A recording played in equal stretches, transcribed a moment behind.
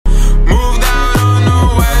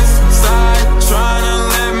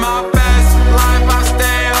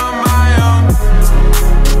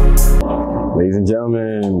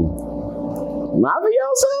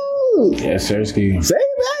Yes, sir. Say it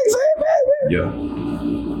back. Yeah.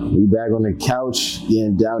 We back on the couch,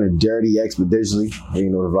 getting down and dirty expeditiously. You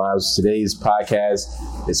know the vibes. Today's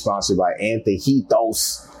podcast is sponsored by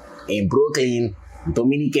Antojitos in Brooklyn,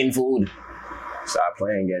 Dominican food. Stop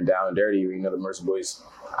playing, getting down and dirty. You know the Mercer Boys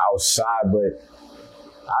outside, but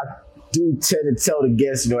I do tend to tell the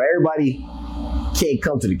guests, everybody can't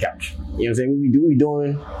come to the couch. You know what I'm saying? We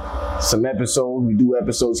doing some episodes. We do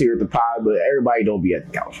episodes here at the pod, but everybody don't be at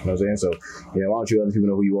the couch. You know what I'm saying? So, why don't you other people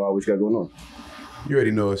know who you are, what you got going on? You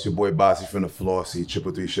already know it's your boy Obasi from the Flossy,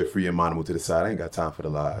 333 shit free and monitor to the side. I ain't got time for the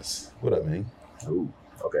lies. What up, man? Ooh,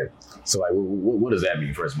 okay. So, what does that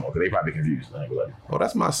mean, first of all? Because they probably confused. Oh,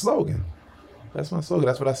 that's my slogan. That's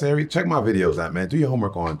what I say. Check my videos out, man. Do your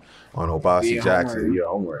homework on Obasi Jackson. Do your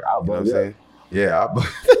homework. You know what I'm saying? Yeah.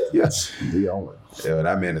 Yes. Do your homework. Yeah,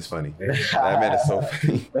 that man is funny. That man is so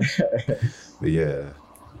funny. But yeah,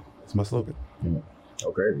 it's my slogan.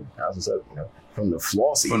 Okay. How's this up? From the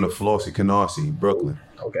Flossy. From the Flossy, Canarsie, Brooklyn.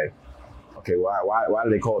 Okay. Why do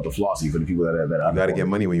they call it the Flossy for the people that you got to get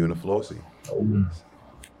money when you're in the Flossy. Okay.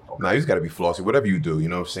 Nah, you just got to be flossy. Whatever you do, you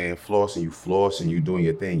know what I'm saying? Flossing, you doing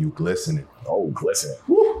your thing, you glistening. Oh, glistening.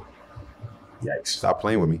 Woo. Yikes. Stop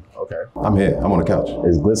playing with me. Okay. I'm here. I'm on the couch.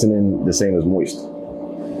 Is glistening the same as moist?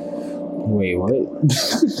 Wait, what?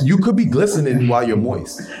 You could be glistening while you're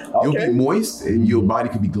moist. Okay. You'll be moist and your body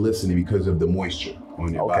could be glistening because of the moisture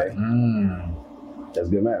on your body. That's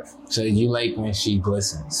good math. So you like when she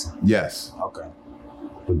glistens? Yes. Okay.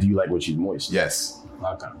 But do you like when she's moist? Yes.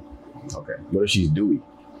 Okay. What if she's dewy?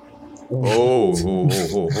 Oh.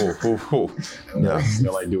 No. You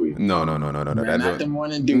don't like dewy? No. Man, not the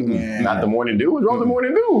morning dew, man. Not the morning dew? What's wrong with the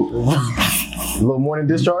morning dew? A little morning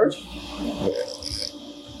discharge?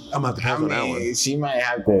 I'm about to pass on that one. She might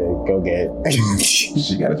have to go get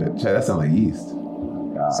She got to check. That sound like yeast.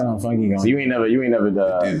 something funky going. So you ain't never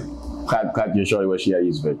clap your shorty what she had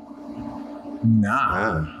yeast for?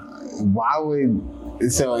 Nah. Why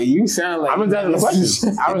would... So you sound like... I'm just asking the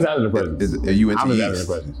questions. Are you into I'm just yeast? asking the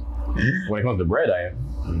questions. When it comes to bread, I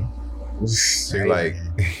am. So you're like...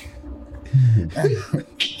 I'm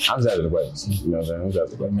just asking the questions. You know what I'm saying? I'm just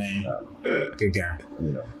asking the questions. Man, good guy.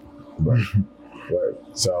 Word.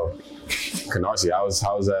 So, Canarsie, how's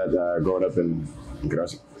that growing up in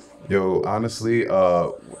Canarsie? Yo, honestly,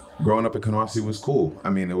 growing up in Canarsie was cool. I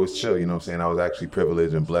mean, it was chill, you know what I'm saying? I was actually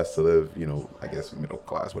privileged and blessed to live, I guess middle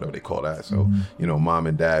class, whatever they call that. So, mom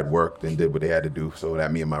and dad worked and did what they had to do so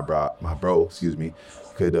that me and my bro,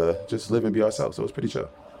 could just live and be ourselves. So it was pretty chill.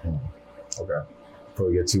 Okay. Before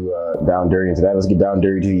we get too down dirty into that, let's get down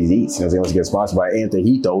dirty to these eats. Let's get sponsored by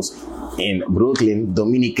Antojitos in Brooklyn,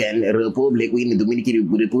 Dominican Republic. We in the Dominican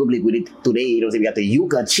Republic with it today. We got the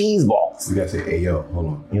Yuca cheese balls. You gotta say, hey, yo, hold on. You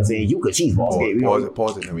know what I'm saying? Yuca cheese balls.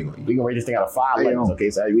 Pause it, then we go. We gonna rate this thing out of 5 lemons, okay?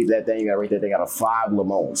 So I read that thing, you gotta rate that thing out of 5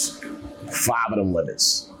 lemons. 5 of them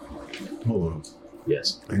lemons. Hold on.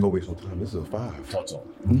 Yes. I ain't gonna waste no time. This is a 5. Toto.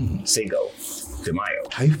 Cinco de Mayo.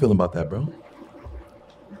 How you feeling about that, bro?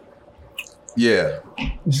 Yeah.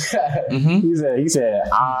 He said,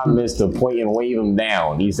 I missed the point and wave him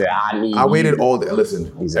down. He said, I waited all day.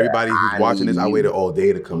 Listen, said, everybody who's watching this, I waited all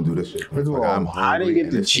day to come do this shit. First of all, I didn't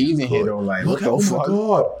get the cheese in here though. Like, look, oh my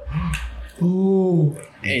God. Ooh.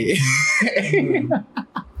 Hey.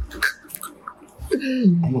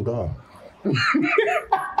 Oh my God.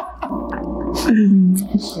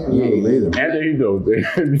 Antojitos.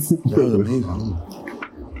 That was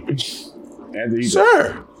amazing.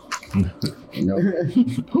 Sir.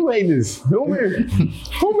 Who made this? Who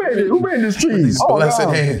made this cheese? These blessed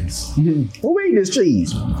hands. Who made this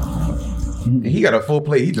cheese? And he got a full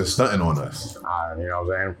plate. He just stunting on us. You know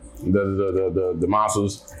what I'm saying? The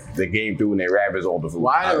monsters that came through and they rabbits all the food.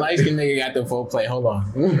 Why the light-skinned nigga got the full plate? Hold on.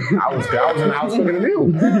 I was in the house cooking the meal.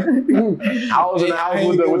 I was in the house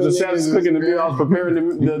with the chefs cooking the meal. I was preparing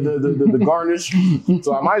the garnish.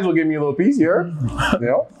 So I might as well give me a little piece here.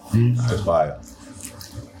 That's fire.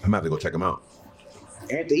 I'm gonna have to go check him out.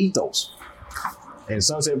 Antojitos in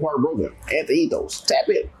Sunset Park, Brooklyn. Antojitos. Tap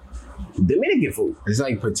it. Dominican food. It's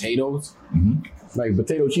like potatoes. Like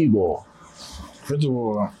potato cheese ball. First of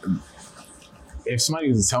all, if somebody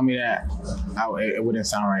was to tell me that, it wouldn't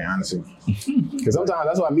sound right, honestly. Because sometimes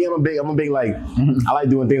that's why I'm a big like, I like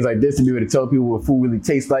doing things like this to be able to tell people what food really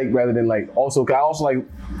tastes like rather than like, also, cause I also like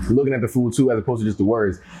looking at the food too as opposed to just the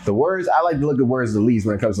words. The words, I like to look at words the least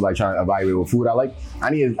when it comes to like trying to evaluate what food I like. I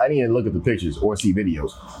need to look at the pictures or see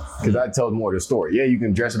videos because that tells more of the story. Yeah, you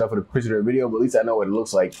can dress it up with a picture or a video, but at least I know what it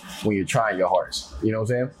looks like when you're trying your hardest. You know what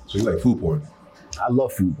I'm saying? So you like food porn? I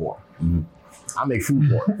love food porn. I make food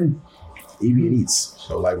porn. Evian Eats.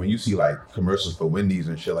 So like when you see like commercials for Wendy's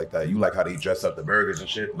and shit like that, you like how they dress up the burgers and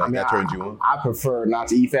shit. Like that turns you on. I prefer not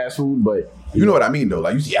to eat fast food, but you know what I mean though.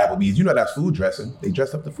 Like you see Applebee's, you know that's food dressing. They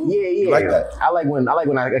dress up the food. Yeah. You like that. I like when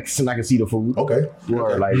I can see the food. Okay.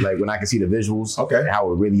 Or like when I can see the visuals. Okay. And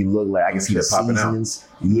how it really look like. I can see the seasons.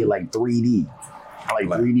 Yeah, like 3D. I like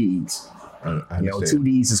 3D Eats. I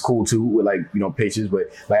 2Ds is cool too with like pictures, but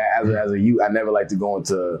like as a youth, I never like to go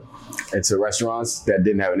into restaurants that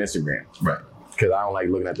didn't have an Instagram, right? Because I don't like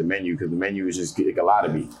looking at the menu because the menu is just like a lot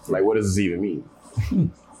of me. Like, what does this even mean?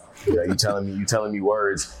 You telling me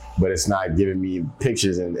words, but it's not giving me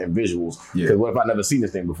pictures and visuals. Because what if I never seen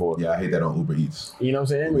this thing before? Yeah, I hate that on Uber Eats. You know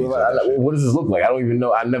what I'm saying? What does this look like? I don't even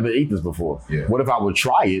know. I never ate this before. Yeah. What if I would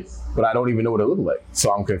try it, but I don't even know what it looked like?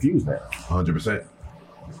 So I'm confused now. 100%.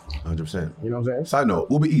 100%. You know what I'm saying? Side note,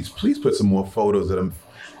 Uber Eats, please put some more photos of them.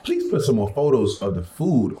 Please put some more photos of the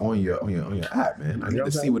food on your app, man. I need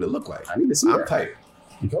to see what it look like. I need to see I'm that. tight.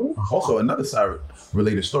 You feel me? Also, another side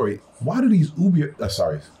related story. Why do these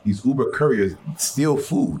Uber couriers steal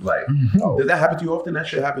food? Like, does that happen to you often? That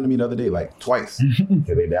shit happened to me the other day, like twice.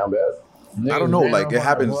 Are they down bad? I don't know. Like it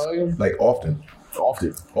happens like often.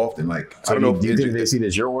 Often. Like so I don't know. Do you think they see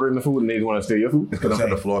that you're ordering the food and they want to steal your food? It's because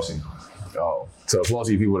I'm the flossing. Oh, so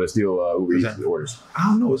flossy people that steal Uber Eats orders. I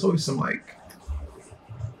don't know. It's always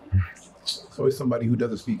somebody who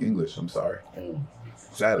doesn't speak English. I'm sorry.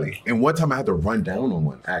 Sadly. And one time I had to run down on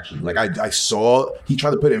one, actually. Like I saw, he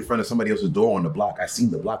tried to put it in front of somebody else's door on the block. I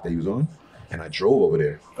seen the block that he was on and I drove over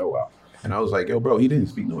there. Oh, wow. And I was like, yo, bro, he didn't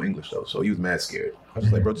speak no English though. So he was mad scared. I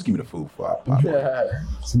was like, bro, just give me the food before I pop on.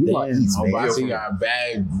 Obasi got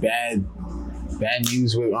bad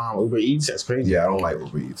news with Uber Eats. That's crazy. Yeah, I don't like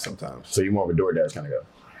Uber Eats sometimes. So you're more of a DoorDash kind of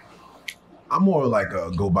guy? I'm more like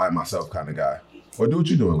a go by myself kind of guy. Or do what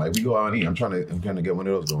you're doing. Like we go out and eat. I'm trying to get one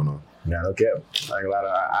of those going on. Yeah, no cap.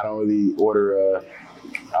 I don't really order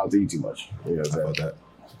out to eat too much. You know what I'm saying? How about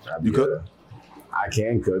that? You cook? I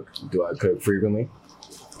can cook. Do I cook frequently?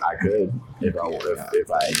 I could if I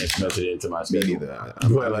implemented it into my schedule. Me neither. I'm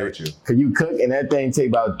here with you. Cause you cook and that thing take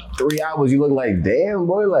about 3 hours. You look like, damn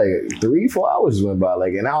boy, like 3-4 hours went by.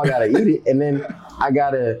 Like, and now I gotta eat it, and then I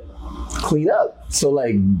gotta clean up. So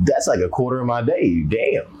like that's like a quarter of my day.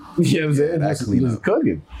 Damn. You know what I'm saying? That's just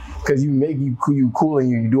cooking. Cause you cool and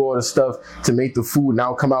you do all the stuff to make the food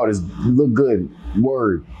now come out as look good.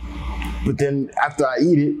 Word. But then after I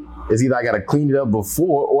eat it, it's either I gotta clean it up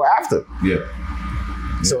before or after. Yeah.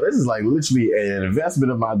 So this is like literally an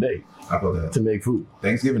investment of my day. I feel that. To make food.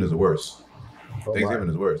 Thanksgiving is the worst. Thanksgiving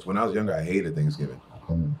is worse. When I was younger, I hated Thanksgiving.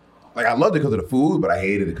 Like I loved it because of the food, but I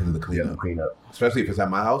hated it because of the cleanup. Especially if it's at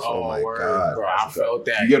my house. Oh my God. Bro, I felt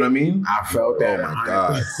that. You get what I mean? I felt that. Oh my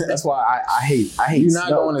God. That's why I hate You're not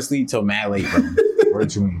snow. going to sleep till mad late, bro.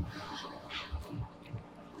 What you mean?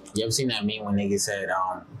 You ever seen that meme when niggas said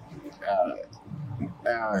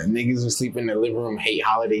niggas would sleep in the living room, hate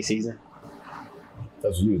holiday season?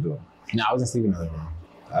 That's what you was doing. No, I wasn't sleeping in the living room.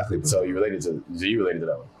 I sleep. So you related to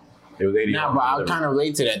that one. It was 80. Nah, but I kind of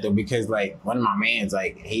relate to that though because like one of my mans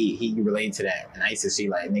like he related to that, and I used to see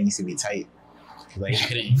like niggas used to be tight. Like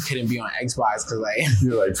he couldn't be on Xbox because like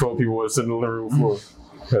you're like 12 people were sitting in the living room floor.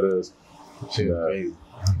 That is shit crazy.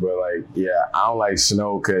 But like yeah, I don't like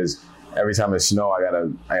snow because every time it snow I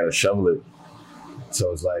gotta shovel it.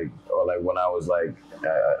 So it's like or like when I was like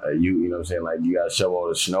you know what I'm saying, like you gotta shovel all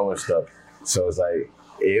the snow and stuff. So it's like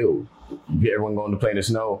ew. Everyone going to play in the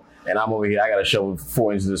snow, and I'm over here. I got to shovel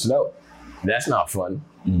 4 inches of snow. That's not fun.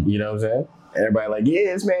 You know what I'm saying? Everybody like,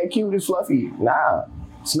 yeah, this man cute, it's fluffy. Nah,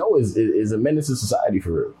 snow is a menace to society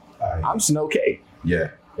for real. I'm snow K. Yeah.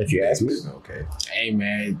 If you ask me. Okay. Hey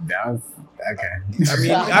man, that was okay.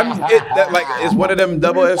 I mean, it's one of them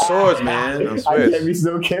double-edged swords, man. I swear. I can't be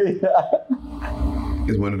snow K.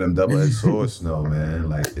 It's one of them double-edged swords, snow, man.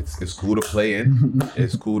 Like it's cool to play in,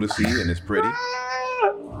 it's cool to see, and it's pretty.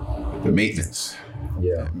 The maintenance,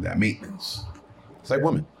 that maintenance. It's like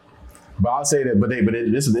women. But I'll say that.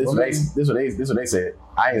 This is what they said.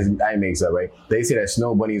 I ain't make stuff right. They say that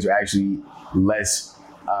snow bunnies are actually less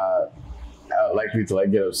likely to like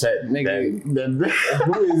get upset. Nigga,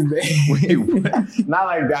 who is they? Wait, what? Not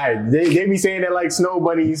like that. They be saying that like snow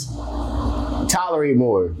bunnies tolerate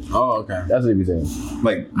more. Oh, okay. That's what they be saying.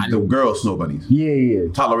 Like the girl snow bunnies. Yeah.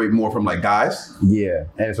 Tolerate more from like guys. Yeah,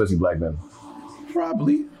 and especially black men.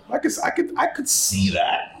 Probably. I could see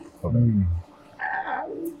that. Okay.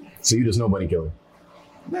 So you the snow bunny killer?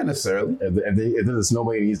 Not necessarily. If there's a snow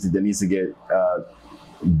bunny that needs to get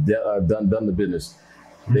done the business,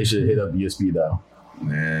 they should hit up your speed dial.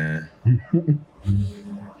 Nah.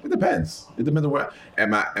 It depends. It depends on where.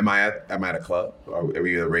 Am I at a club? Are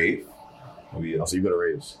we at a rave? Oh, yeah. Oh, so you go to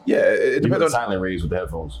raves? Yeah, it You go depends to on. silent raves with the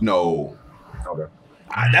headphones? No, Okay.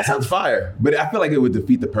 that sounds fire, but I feel like it would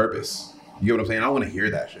defeat the purpose. You get what I'm saying? I don't want to hear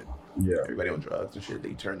that shit. Yeah. Everybody on drugs and shit,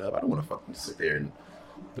 they turned up. I don't want to fucking sit there and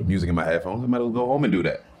the music in my headphones. I might as well go home and do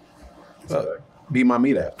that. Be my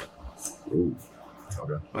meat after. Ooh.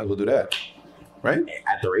 Okay. Might as well do that, right?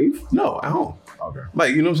 At the rave? No, at home. Okay.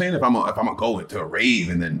 Like, you know what I'm saying? If I'm gonna go into a rave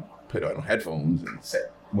and then put on headphones and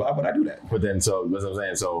set, why would I do that? But then, so that's what I'm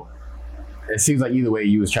saying. So it seems like either way,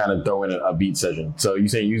 you was trying to throw in a beat session. So you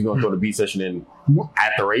saying you was gonna throw the beat session in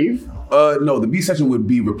at the rave? No, the beat session would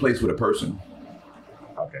be replaced with a person.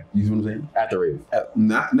 Okay. You see what I'm saying? At the rave?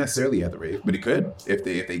 Not necessarily at the rave, but it could if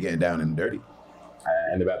they getting down and dirty.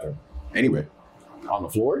 In the bathroom? Anywhere. On the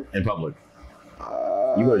floor? In public?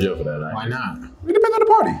 You go to jail for that, right? Why not? It depends on the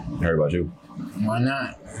party. I heard about you. Why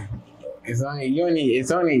not? It's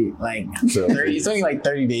only like So- 30, it's only like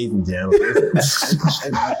 30 days in jail.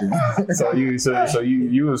 So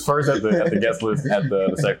you was first at the guest list at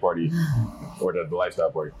the sex party or the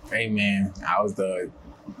lifestyle party. Hey man, I was the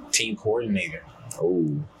team coordinator. Oh,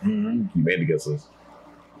 Mm-hmm. you made the guest list.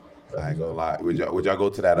 I ain't gonna lie. Would y'all go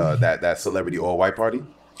to that celebrity all white party?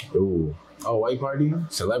 Ooh. Oh, white party?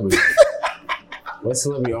 Celebrity. What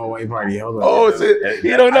celebrity all white party? Hold on. Oh shit!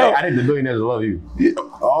 You don't know. I think the billionaires love you.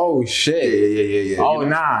 Oh shit. Yeah. Oh You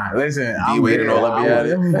know, nah, listen. D-Wade and all them be at it.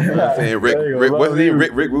 You know what I'm saying? Rick, what's his name?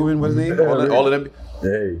 Rick Rubin, what's his name? All of them.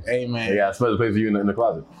 Hey, Hey man, they got a special place for you in the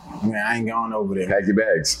closet. man, I ain't going over there. Pack your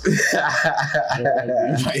bags.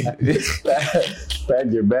 Pack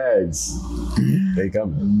your bags. They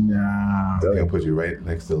coming. Nah, I'm gonna put you right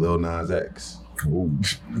next to Lil Nas X. Ooh.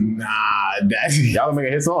 nah. That's Y'all gonna make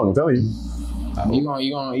a hit song. I'm telling you.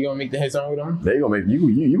 you gonna make the hit song with them? They gonna make you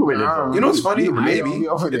gonna make that song. You know what's funny? I Maybe don't be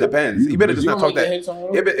over it there. depends. He better just You not gonna talk make the that. hit song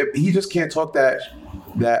with Yeah, him? but he just can't talk that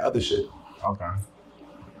other shit. Okay.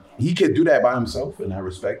 He could do that by himself, and I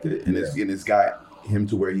respect it. And it's got him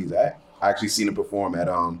to where he's at. I actually seen him perform at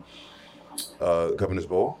Governor's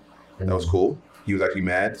Ball. That was cool. He was actually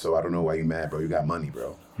mad, so I don't know why you mad, bro. You got money,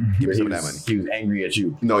 bro. Give me some of that money. He was angry at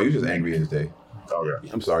you. No, you was just angry his day. Okay.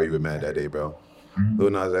 I'm sorry you were mad that day, bro. Lil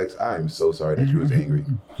Nas X, I am so sorry that you was angry.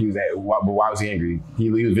 He was but why was he angry? He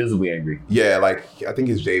was visibly angry. Yeah, like I think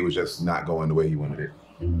his day was just not going the way he wanted it.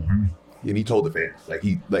 Mm-hmm. And he told the fans,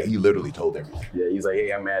 he literally told everyone. Yeah, he's like,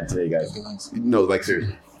 hey, I'm mad today, guys. No, like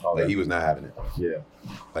seriously, Okay. like he was not having it. Yeah.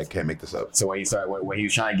 Like can't make this up. So when he started, when he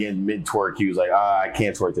was trying to get mid twerk, he was like, I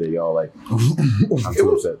can't twerk today, y'all. Like, I'm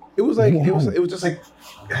too upset. It was just like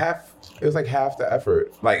half. It was like half the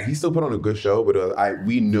effort. Like he still put on a good show, but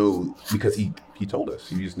we knew because he told us.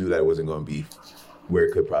 He just knew that it wasn't going to be where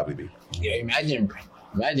it could probably be. Yeah,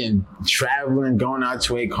 imagine traveling, going out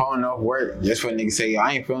your way, calling off work just for a nigga say,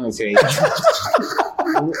 I ain't feeling it today.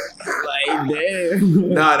 Like, damn.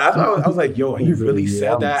 Nah, that's why I was like, yo, you really Yeah,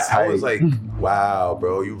 said I'm that. I was tight. like, wow,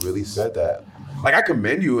 bro, you really said that. Like I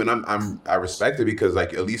commend you, and I respect it because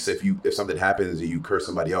like at least if something happens and you curse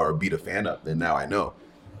somebody out or beat a fan up, then now I know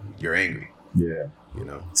you're angry. Yeah. You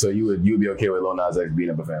know. So you would be okay with Lil Nas X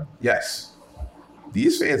beating up a fan? Yes.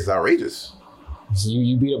 These fans is outrageous. So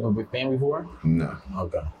you beat up a fan before? No.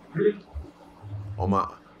 Okay.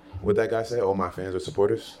 What that guy say? All my fans are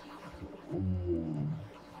supporters.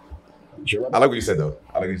 Sure about I like what you said though.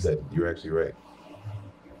 I like what you said. You're actually right.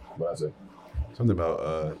 what I said? Something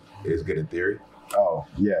about it's good in theory. Oh,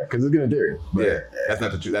 yeah, because it's good in theory. But Yeah, that's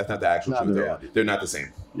not the truth. That's not the actual Not truth. the Though. reality. They're not the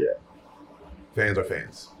same. Yeah. Fans are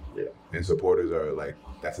fans, Yeah. and supporters are like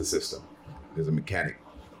that's a system. There's a mechanic.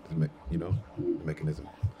 There's a mechanism.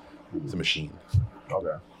 It's a machine. Okay.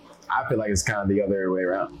 I feel like it's kind of the other way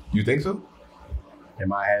around. You think so? In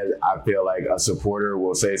my head, I feel like a supporter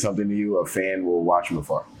will say something to you, a fan will watch from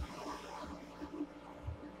afar.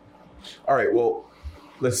 All right. Well,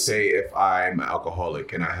 let's say if I'm an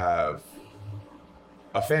alcoholic and I have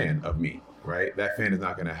a fan of me, right? That fan is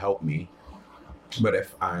not going to help me. But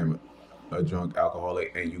if I'm a drunk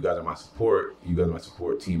alcoholic and you guys are my support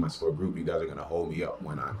team, my support group, you guys are going to hold me up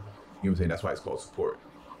when I'm, you know what I'm saying? That's why it's called support.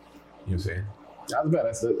 You know what I'm saying?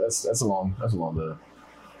 That's bad. That's along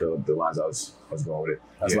the lines I was going with it.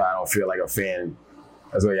 That's why I don't feel like a fan.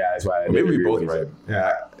 That's why. I Well, maybe we agree both with what you right.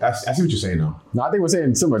 said. Yeah, I see what you're saying though. No, I think we're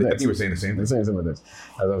saying similar I things. think we're saying the same We're thing. saying similar things.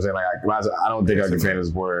 That's what I'm saying. Like, I don't think like a fan and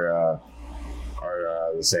supporter are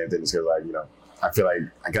the same things because, like, you know, I feel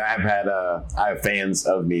like I have fans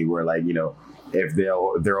of me where, like, you know, if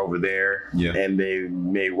they're over there Yeah. and they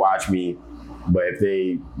may watch me But if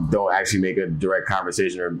they don't actually make a direct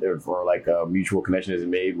conversation or like a mutual connection isn't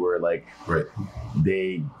made where like Right.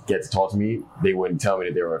 they get to talk to me, they wouldn't tell me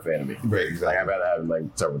that they were a fan of me. Right, exactly. Like I'd rather have them like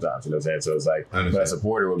several times, you know what I'm saying? So it's like, I understand. but a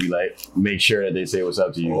supporter would be like, make sure that they say what's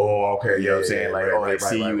up to you. Oh, okay. You know what I'm saying? Like, right, they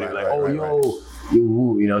see you and right, like, right, oh, right, yo, right.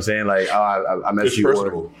 you know what I'm saying? Like, oh, I met It's you.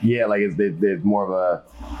 personal. Yeah, like there's more of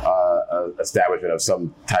a establishment of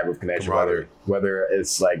some type of connection, Camaraderie. whether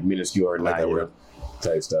it's like minuscule or I like not, that you word. know,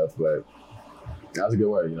 type stuff. But that's a good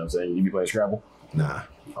word, you know what I'm saying? You be playing Scrabble? Nah.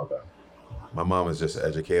 Okay. My mom is just an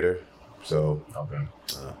educator, so Okay.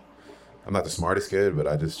 I'm not the smartest kid, but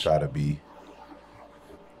I just try to be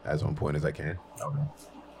as on point as I can. Okay.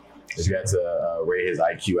 If you had to rate his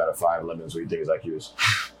IQ out of 5 lemons, what do you think his IQ is?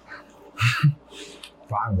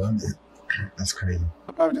 5 lemons. That's crazy.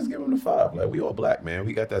 I'll probably just give him the 5. Like, we all black, man.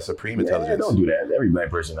 We got that supreme Yeah, intelligence. don't do that. Every black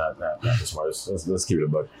person not the smartest. Let's keep it a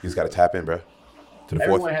buck. You just got to tap in, bro. To the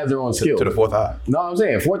Everyone fourth, has their own skill. to the fourth eye. No, I'm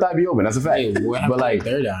saying fourth eye be open. That's a fact. Hey, what happened But like to the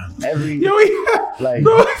third eye? every Yo, like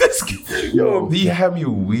yo, he had me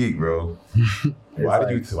weak, bro. Why like-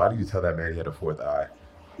 did you tell that man he had a fourth eye?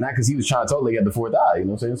 not because he was trying to tell like he had the fourth eye. You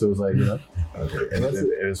know what I'm saying? So it's like, you know, Okay.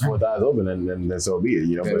 if his fourth eye is open, then so be it.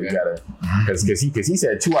 You know, but you Okay. gotta because he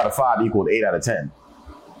said 2 out of 5 equaled 8 out of 10.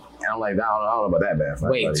 And I'm like, I don't know about that math.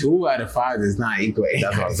 Wait, Like, 2 out of 5 does not equal 8.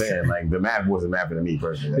 That's what I'm saying. Like the math wasn't mapping to me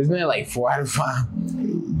personally. Isn't it like 4 out of 5?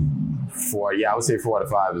 4, yeah, I would say 4 out of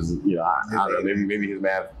 5 is, you know, I don't know, maybe his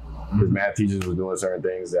math teachers was doing certain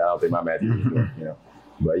things that I don't think my math teachers was doing, you know.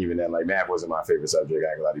 But even then, like math wasn't my favorite subject, I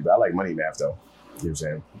ain't gonna lie to you. But I like money math though. You know what I'm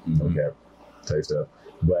saying? Okay. Type stuff.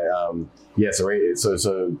 But yeah, so you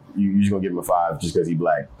just gonna give him a 5 just because he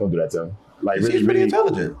black. Don't do that to him. Like He's really, pretty really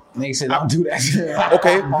intelligent. Nigga said, don't do that.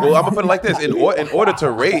 Okay, well, I'm gonna put it like this: in order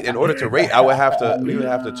to rate, we would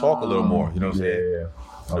have to talk a little more. You know what I'm yeah, saying? yeah. You know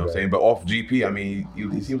what I'm saying? But off GP, I mean,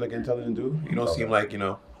 he seems like an intelligent dude. You don't seem like, you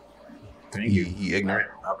know, Thank you. he ignorant.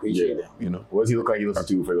 I appreciate it. You know, What does he look like he listens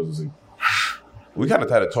to before he goes to sleep? we kind of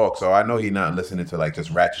had to talk, so I know he's not listening to like just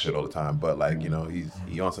ratchet shit all the time. But like, you know,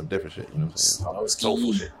 he on some different shit. You know what I'm saying?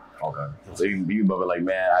 Soulful shit. Okay. So you bumping like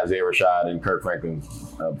man, Isaiah Rashad and Kirk Franklin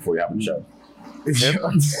before you hop on the show.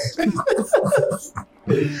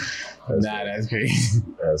 Nah, that's crazy.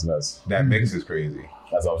 That's nuts. That mix is crazy.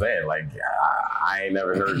 That's what I'm saying. Like I ain't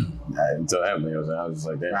never heard that until him. You know what I'm saying? I was just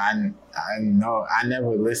like, damn. I know. I never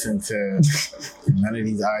listened to none of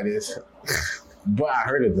these artists, but I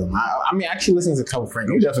heard of them. I mean, I actually listened to a couple Frank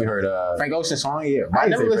You Ocean. definitely heard. Frank Ocean song, yeah. But I I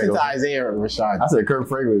didn't never say listened to Frank Ocean. Isaiah Rashad. I said Kirk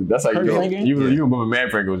Franklin. That's how you Kirk go. Franklin? You bumping man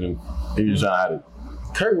Frank Ocean. You just trying to hide it.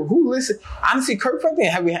 Kirk, who listen? Honestly, Kirk Franklin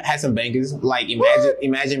had some bangers. Like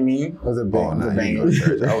Imagine Me was a Oh, nah, banger. you go to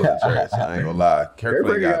church. I was in church. I ain't gonna lie. Kirk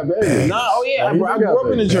Franklin Franklin got bangers. Nah, oh yeah, He bro, I got grew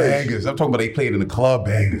up in the church. bangers. I'm talking about they played in the club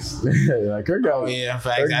bangers. Like Kirk got. Oh yeah,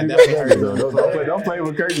 facts. Kirk I got definitely bangers, heard though. them. Don't play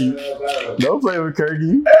with Kirky. Don't play with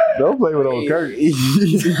Kirky. Don't play with old Kirky.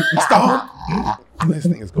 Stop. This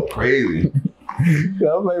thing is go crazy.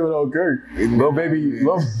 Don't play with old Kirk.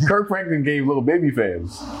 Kirk Franklin gave little baby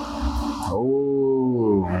fans.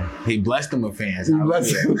 Oh, he blessed them with fans. He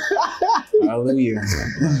blessed him. Hallelujah.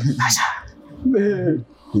 Man.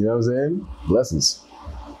 You know what I'm saying? Blessings.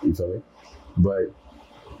 You feel me? But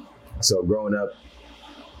so growing up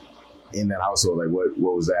in that household, like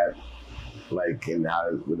what was that like, and how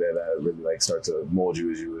would that really like start to mold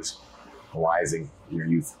you as you was rising in your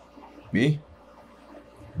youth? Me?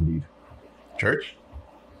 Indeed. Church?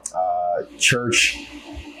 Church,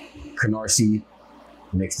 Canarsie,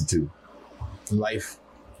 mixed the two. Life.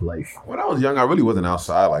 When I was young, I really wasn't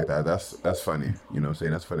outside like that. That's funny. You know what I'm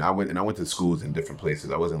saying? That's funny. I went to schools in different places.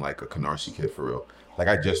 I wasn't like a Canarsie kid for real. Like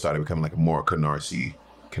I just started becoming like a more Canarsian,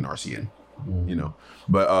 you know.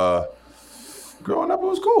 But growing up, it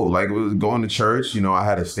was cool. Like it was going to church. You know, I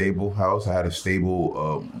had a stable house. I had a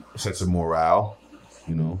stable sense of morale.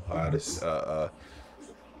 You know, I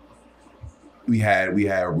had we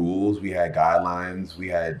had rules. We had guidelines. We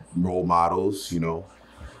had role models. You know.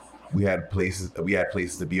 We had places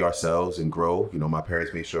to be ourselves and grow. You know, my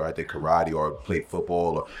parents made sure I did karate or played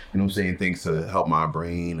football or, you know what I'm saying, things to help my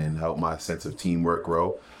brain and help my sense of teamwork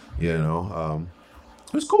grow. You know,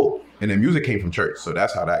 it was cool. And then music came from church. So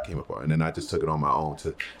that's how that came apart. And then I just took it on my own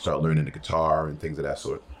to start learning the guitar and things of that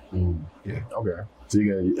sort. Yeah. Okay. So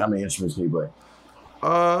how many instruments can you play?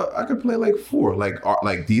 I could play like 4,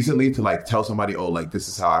 like decently to like tell somebody, oh, like this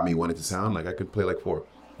is how I may want it to sound. Like I could play like 4.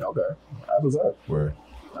 Okay. That was up. Where?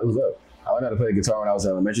 That was up. I learned how to play guitar when I was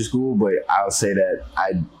in elementary school, but I would say that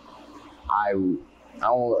I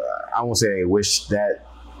won't say I wish that,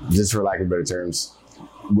 just for lack of better terms,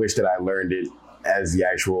 wish that I learned it as the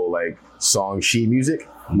actual like song sheet music.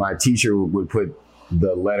 My teacher would put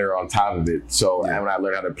the letter on top of it. So when I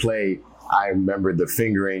learned how to play, I remembered the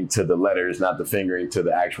fingering to the letters, not the fingering to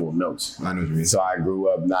the actual notes. I know what you mean. So I grew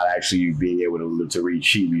up not actually being able to read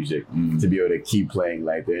sheet music, to be able to keep playing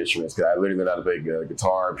like the instruments. Because I literally learned how to play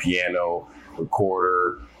guitar, piano,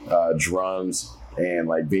 recorder, drums, and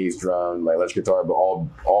like bass drum, like electric guitar, but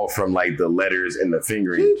all from like the letters and the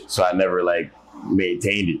fingering. So I never like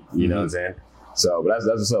maintained it. You know what I'm saying? So, but that's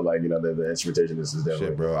what's up. Like, you know, the instrumentation is definitely.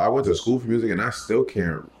 Shit, bro. I went to school for music and I still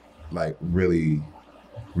can't like really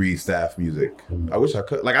read staff music. I wish I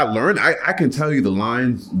could. Like I learned, I can tell you the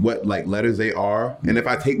lines, what like letters they are, and if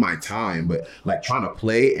I take my time, but like trying to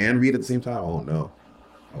play and read at the same time, oh no.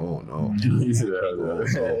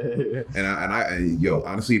 And yo,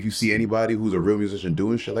 honestly, if you see anybody who's a real musician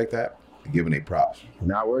doing shit like that, giving they props.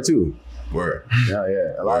 Nah, word too. Word.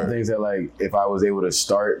 Yeah. A lot of things that like if I was able to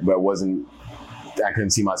start but I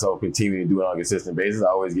couldn't see myself continuing to do it on a consistent basis. I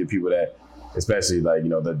always get people that, especially like, you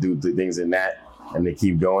know, that do the things in that and they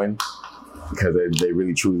keep going because they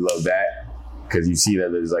really truly love that. Because you see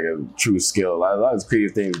that there's like a true skill. A lot of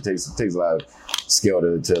creative things, it takes a lot of skill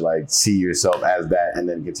to like see yourself as that and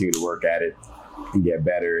then continue to work at it and get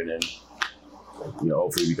better and then, you know,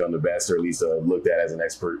 hopefully become the best or at least looked at as an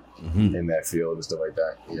expert in that field and stuff like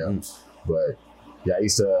that. You know, but yeah, I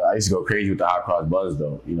used to go crazy with the hot cross buns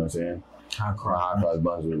though. You know what I'm saying? Hot cross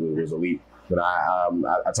buns was elite. But I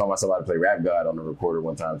taught myself how to play Rap God on the recorder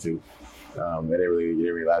one time too. It didn't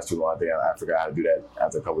really last too long. I think I forgot how to do that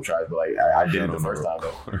after a couple tries, but like I did it the first time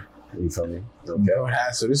though. You feel me? Okay.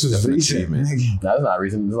 So this was recent, man. No, that's not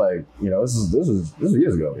recent. It's like, you know, this was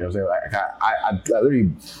years ago. You know what I'm saying? Like I literally,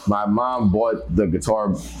 my mom bought the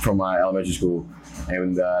guitar from my elementary school,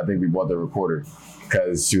 and I think we bought the recorder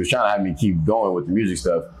because she was trying to have me keep going with the music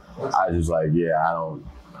stuff. I was just like,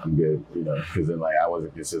 I'm good, you know, because then like I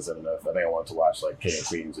wasn't consistent enough. I think I wanted to watch like King of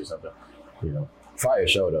Queens or something, you know. Fire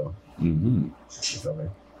show though. You feel me?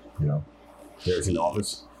 You know. You ever seen The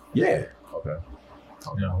Office? Yeah. Okay.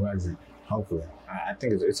 No, who has it? Hopefully. I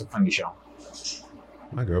think it's a funny show.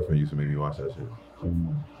 My girlfriend used to make me watch that shit.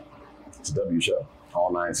 It's a W show.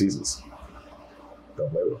 All 9 seasons.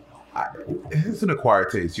 Don't play with it. It's an acquired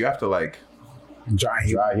taste. You have to like dry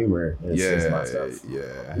humor. It's my stuff. Yeah.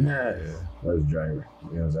 That's dry humor.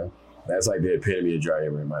 You know what I'm saying? That's like the epitome of dry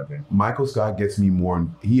humor in my opinion. Michael Scott gets me more.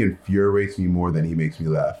 He infuriates me more than he makes me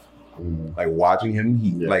laugh. Like watching him,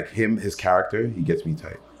 his character, he gets me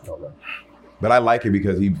tight. Okay. But I like it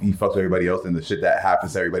because he fucks with everybody else, and the shit that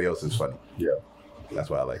happens to everybody else is funny. Yeah. That's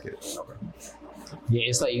why I like it. Okay. Yeah,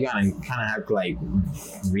 it's like you gotta kind of have to like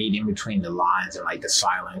read in between the lines and like the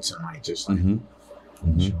silence and like just like.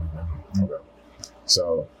 Okay.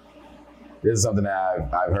 So this is something that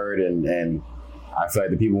I've heard and I feel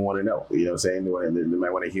like the people want to know. You know what I'm saying? They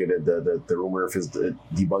might want to hear the rumor if it's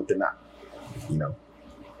debunked or not. You know.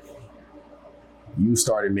 You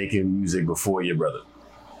started making music before your brother.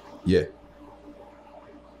 Yeah.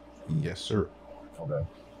 Yes, sir. Okay.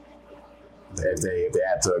 If they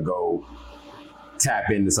had to go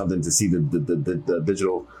tap into something to see the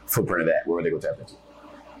digital footprint of that, where would they go tap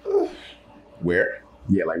into? Where?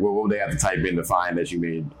 Yeah, like what would they have to type in to find that you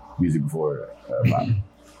made music before?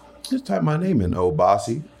 Just type my name in.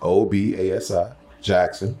 Obasi, Obasi,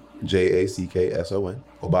 Jackson, Jackson,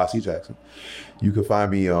 Obasi Jackson. You can find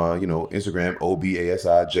me on, Instagram,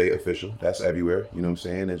 OBASIJ official. That's everywhere. You know what I'm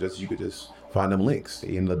saying? And you could just find them links.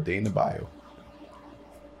 They in the bio.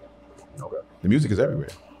 Okay. The music is everywhere.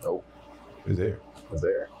 Oh. It's there. It's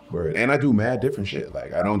there. Word. And I do mad different shit.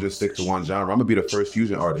 Like I don't just stick to one genre. I'm gonna be the first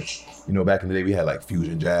fusion artist. Back in the day we had like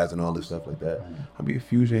fusion jazz and all this stuff like that. I'll be a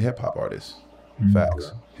fusion hip hop artist. Facts.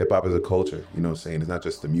 Okay. Hip hop is a culture, you know what I'm saying? It's not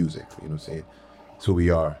just the music, you know what I'm saying? It's who we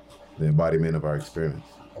are, the embodiment of our experience.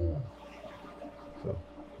 So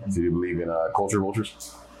do you believe in culture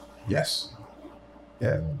vultures? Yes.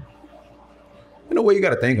 Yeah. In a way you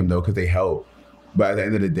gotta thank them though, because they help. But at the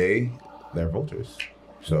end of the day, they're vultures.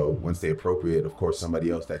 So once they appropriate, of course,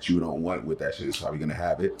 somebody else that you don't want with that shit is probably gonna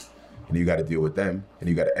have it. And you gotta deal with them and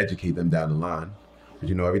you gotta educate them down the line. But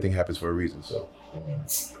everything happens for a reason, so.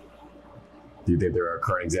 Do you think there are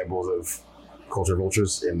current examples of culture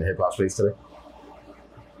vultures in the hip hop space today?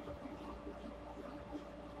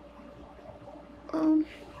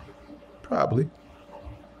 Probably.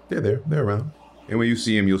 They're there. They're around. And when you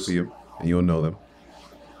see them, you'll see them and you'll know them.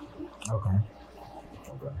 Okay.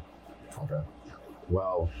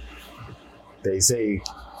 Well, they say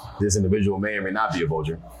this individual may or may not be a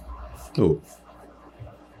vulture. Who?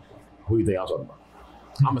 Who do you think I'm talking about?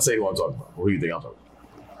 I'm going to say who I'm talking about. Who do you think I'm talking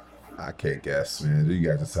about? I can't guess, man. You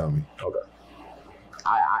guys just tell me. Okay.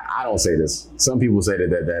 I don't say this. Some people say that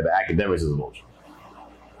the Akademiks is a vulture.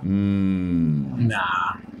 Nah,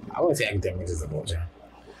 I wouldn't say Akademiks is a vulture.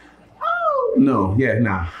 No, yeah,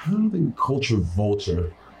 nah. I don't think culture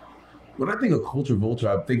vulture. When I think of culture vulture,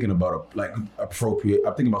 I'm thinking about appropriate.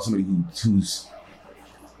 I'm thinking about somebody who's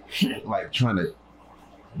like trying to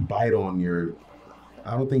bite on your.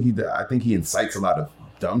 I don't think he. I think he incites a lot of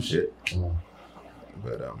dumb shit.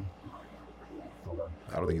 But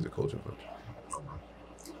I don't think he's a culture vulture.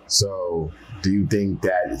 So, do you think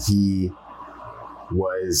that he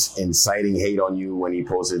was inciting hate on you when he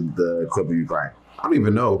posted the clip of you crying? I don't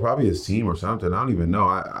even know. Probably his team or something. I don't even know.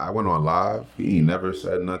 I went on live. He never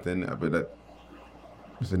said nothing. But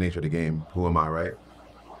that's the nature of the game. Who am I, right?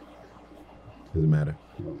 Doesn't matter.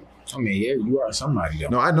 I mean, yeah, you are somebody, though.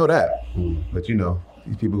 No, I know that. But you know,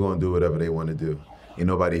 these people gonna do whatever they want to do. Ain't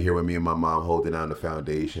nobody here with me and my mom holding down the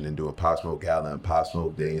foundation and doing Pop Smoke Gala and Pop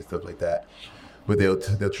Smoke Day and stuff like that. But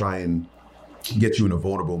they'll try and get you in a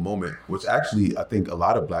vulnerable moment, which actually I think a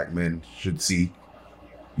lot of black men should see.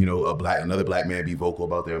 You know, another black man be vocal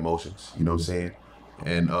about their emotions. You know what I'm saying?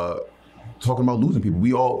 And talking about losing people.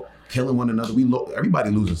 We all killing one another.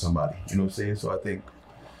 Everybody losing somebody. You know what I'm saying? So I think,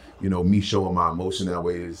 you know, me showing my emotion that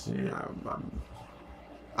way is,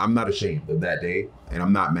 I'm not ashamed of that day, and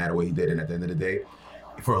I'm not mad at what he did. And at the end of the day,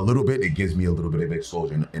 for a little bit, it gives me a little bit of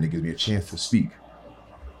exposure, and it gives me a chance to speak.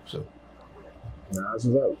 So. Nah, that's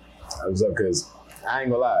what's up. That's what's up, because I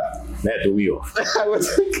ain't gonna lie, that threw me off. I went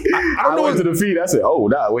to the feed. I said, "Oh,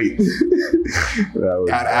 nah, wait."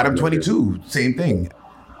 Adam 22, same thing.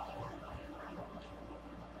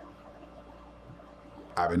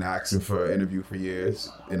 I've been asking for an interview for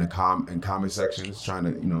years in comment sections, trying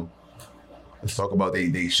to, you know, let's talk about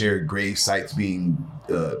they shared grave sites being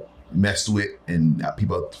messed with and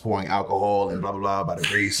people pouring alcohol and blah blah blah by the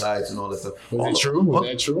grave sites and all that stuff. Was it true? Was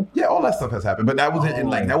that true? Yeah, all that stuff has happened, but that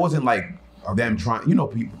wasn't like them trying, you know,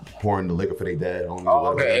 people pouring the liquor for their dead.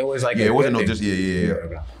 Okay. It was like it wasn't no just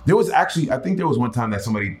Okay. There was actually, I think there was one time that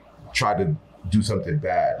somebody tried to do something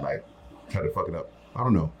bad, like try to fuck it up. I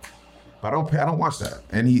don't know, but I don't watch that.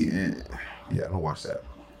 And I don't watch that.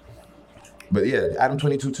 But yeah, Adam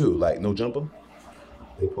 22 too, like No Jumper,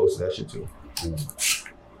 they posted that shit too.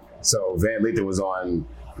 So Van Lathan was on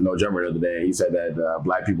No Jumper the other day. He said that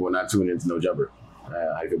black people were not tuning into No Jumper. How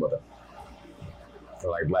do you feel about that? For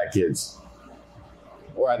like black kids.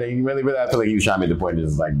 Or I think really, but I feel like he was trying to make the point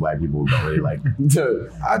is like black people don't really like.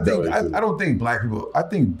 I don't think black people. I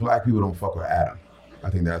think black people don't fuck with Adam. I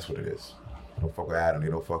think that's what it is. They don't fuck with Adam.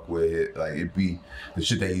 They don't fuck with it. Like it be the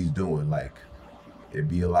shit that he's doing. Like it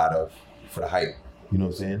be a lot of for the hype. You know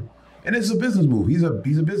what I'm saying? And it's a business move. He's a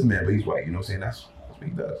businessman, but he's white. You know what I'm saying? That's what he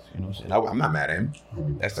does. You know what I'm saying? I'm not mad at him.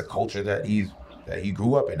 That's the culture that he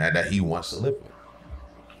grew up in, that he wants to live with.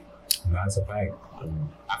 That's a fact.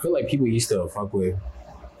 I feel like people used to fuck with.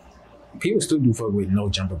 People still do fuck with No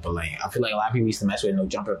Jumper, but like I feel like a lot of people used to mess with No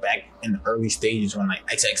Jumper back in the early stages when like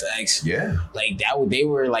XXX. Yeah. Like that, they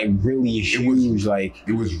were like really huge.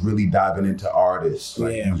 It was really diving into artists.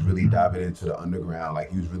 Like he was really diving into the underground.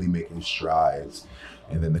 Like he was really making strides.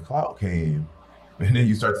 And then the clout came, and then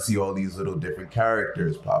you start to see all these little different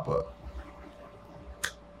characters pop up.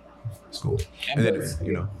 It's cool. And then,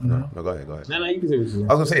 you know, no, go ahead. No, you can say what you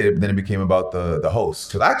I was gonna say, then it became about the host.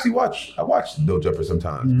 Because I actually watch No Jumper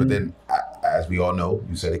sometimes. But then, as we all know,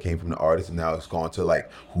 you said it came from the artist, and now it's gone to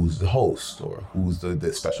like, who's the host or who's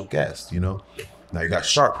the special guest, you know? Now you got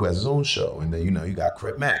Sharp, who has his own show. And then, you know, you got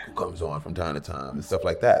Crip Mac, who comes on from time to time and stuff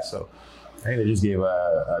like that. So, hey, they just gave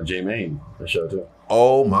J Main a show too.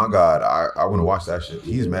 Oh my God, I want to watch that shit.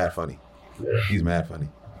 He's mad funny. Yeah. He's mad funny.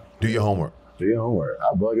 Do your homework.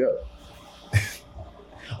 I'll bug up.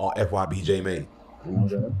 On FYB J Main. You know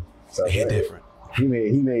what I'm saying? He different. He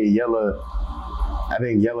made Yella, I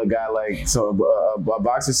think Yella got like a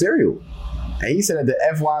box of cereal. And he said that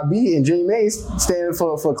the FYB and J Main standing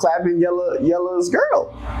for clapping Yella's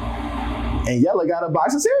girl. And Yella got a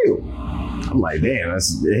box of cereal. I'm like, damn, it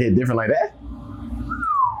hit different like that?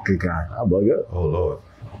 Good God, I'll bug up. Oh Lord.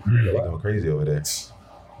 They're going crazy over there.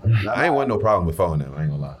 I ain't want no problem with following them. I ain't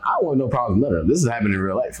gonna lie. I want no problem with none of them. This is happening in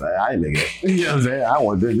real life. I ain't nigga. You know what I'm saying? I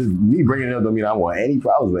want this, me bringing it up don't mean I want any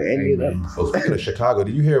problems with any of them. So speaking of Chicago,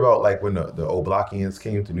 did you hear about like when the Oblakians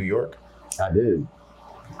came to New York? I did.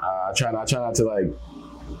 I try not to like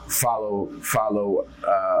follow.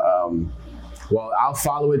 Well, I'll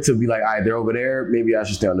follow it to be like, all right, they're over there. Maybe I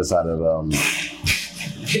should stay on the side of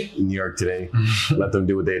New York today. Let them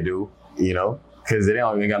do what they do. You know, because they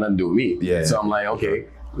don't even got nothing to do with me. Yeah. So I'm like, okay.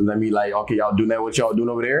 Let me like, okay, y'all doing that, what y'all doing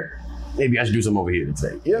over there? Maybe I should do something over here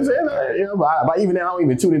today. You know what I'm saying? You know, but even now, I don't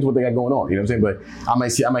even tune into what they got going on. You know what I'm saying? But I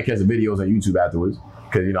might catch the videos on YouTube afterwards.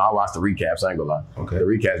 Because, you know, I watch the recaps, I ain't gonna lie. Okay. The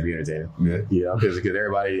recaps be entertaining. Yeah. You know, because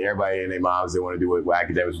everybody and their moms, they want to do what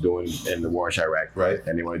Akademiks was doing in the War in Chirac. Right.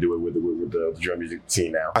 And they want to do it with the drum music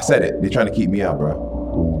scene now. I said it. They're trying to keep me out,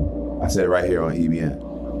 bro. I said it right here on EBN.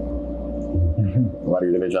 Why do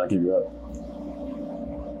you think they're trying to keep you up?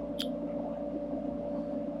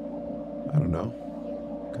 I don't know.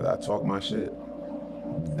 Because I talk my shit.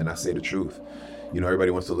 And I say the truth. You know,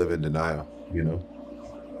 everybody wants to live in denial, you know?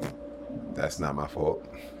 That's not my fault.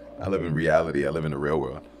 I live in reality. I live in the real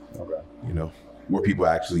world. Okay. You know, where people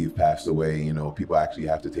actually have passed away, you know, people actually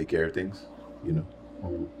have to take care of things, you know?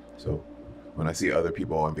 Mm-hmm. So when I see other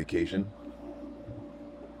people on vacation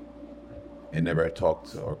and never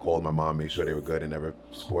talked or called my mom, made sure they were good and never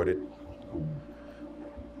supported,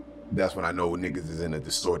 that's when I know niggas is in a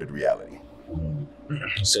distorted reality.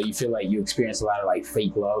 So you feel like you experienced a lot of like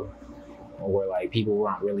fake love, or where like people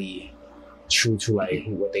weren't really true to like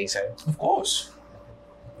what they said? Of course.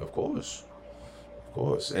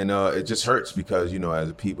 And it just hurts because, you know, as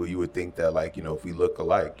a people, you would think that, like, you know, if we look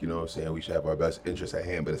alike, you know what I'm saying, we should have our best interests at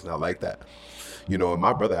hand, but it's not like that. You know, and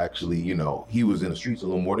my brother actually, you know, he was in the streets a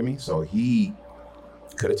little more than me, so he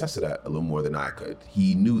could attest to that a little more than I could.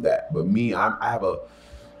 He knew that. But me, I'm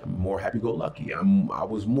more happy-go-lucky. I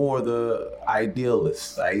was more the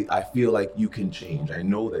idealist. I feel like you can change. I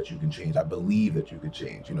know that you can change. I believe that you can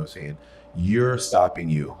change. You know what I'm saying? You're stopping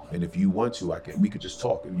you. And if you want to, we could just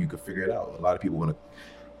talk and you could figure it out. A lot of people want to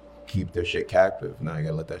keep their shit captive. Now you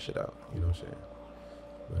gotta let that shit out. You know what I'm saying?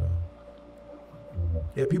 But,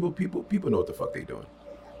 yeah, people know what the fuck they doing.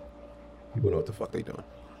 People know what the fuck they doing.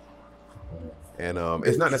 And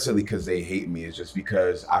it's not necessarily because they hate me. It's just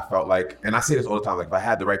because I felt like, and I say this all the time, like if I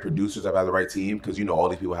had the right producers, if I had the right team, because, you know, all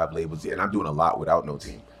these people have labels, and I'm doing a lot without no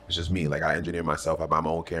team. It's just me. Like I engineer myself. I buy my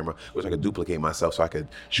own camera, which I could duplicate myself so I could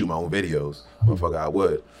shoot my own videos. Motherfucker, I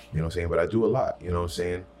would. You know what I'm saying? But I do a lot. You know what I'm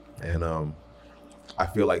saying? And I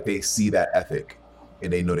feel like they see that ethic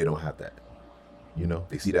and they know they don't have that. You know?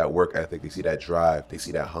 They see that work ethic. They see that drive. They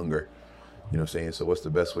see that hunger. You know what I'm saying? So what's the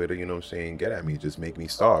best way to, you know what I'm saying, get at me? Just make me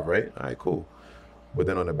starve, right? All right, cool. But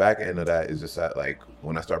then on the back end of that is just that, like,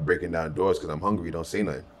 when I start breaking down doors because I'm hungry, don't say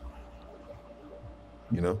nothing.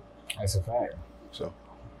 You know? That's a fact. So,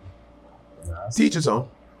 teach his own.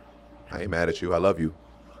 I ain't mad at you. I love you.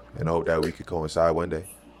 And I hope that we could coincide one day.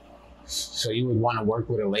 So you would want to work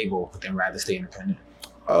with a label than rather stay independent?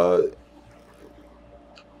 I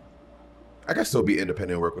can still be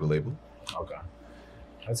independent and work with a label. Okay.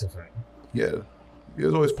 That's a fact. Yeah.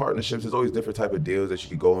 There's always partnerships. There's always different type of deals that you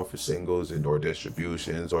could go on for singles and or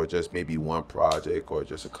distributions or just maybe one project or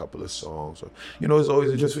just a couple of songs. Or, you know,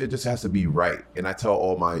 it just has to be right. And I tell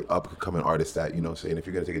all my upcoming artists that, you know what I'm saying, if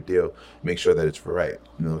you're going to take a deal, make sure that it's for right.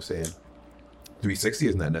 You know what I'm saying? 360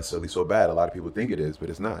 is not necessarily so bad. A lot of people think it is, but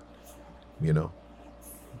it's not, you know.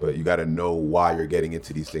 But you got to know why you're getting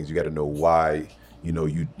into these things. You got to know why, you know,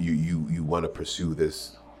 you want to pursue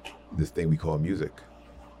this thing we call music.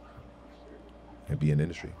 And be in the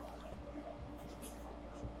industry.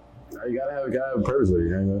 You gotta have a purpose with it,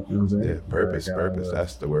 you know what I'm saying? Yeah, purpose.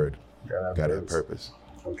 That's the word. Gotta have purpose.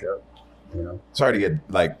 Okay. You know. Sorry to get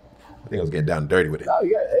I think I was getting down and dirty with it. No,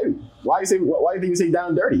 hey, why do you think you say down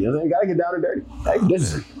and dirty? You know what I'm saying? You gotta get down and dirty.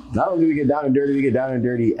 Expeditiously. Not only do we get down and dirty, we get down and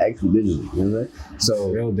dirty expeditiously. You know what I'm saying? So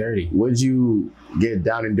real dirty. Would you get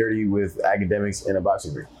down and dirty with Akademiks in a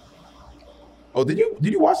boxing ring? Oh, did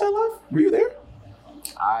you watch that live? Were you there?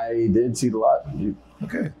 I did see the lot.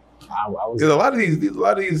 Okay. I was. Because a lot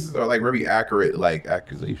of these are like very accurate, like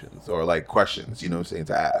accusations or like questions. You know what I'm saying,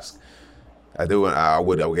 to ask. I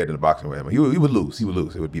would get in the boxing with him. He would lose. It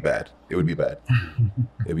would be bad. It would be bad.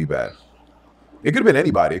 It'd be bad. It could have been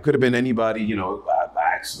anybody. It could have been anybody. You know,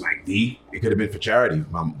 like D. It could have been for charity.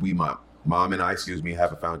 My mom and I,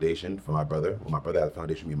 have a foundation for my brother. Well, my brother has a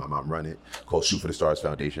foundation. Me and my mom run it called Shoot for the Stars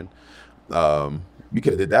Foundation. We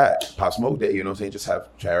could have did that. Pop Smoke Day, you know what I'm saying? Just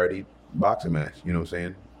have charity boxing match, you know what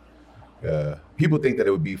I'm saying? People think that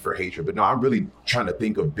it would be for hatred, but no, I'm really trying to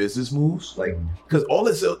think of business moves. Like, because all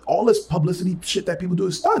this publicity shit that people do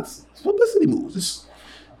is stunts. It's publicity moves.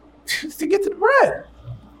 It's to get to the bread.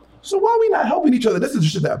 So why are we not helping each other? This is the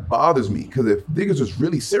shit that bothers me. Because if niggas was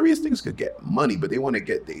really serious, niggas could get money, but they want to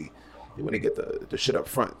get the shit up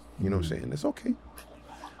front. You know what I'm saying? It's okay.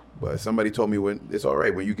 But somebody told me it's all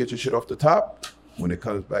right when you get your shit off the top. When it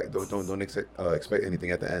comes back, don't expect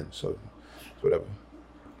anything at the end. So, whatever.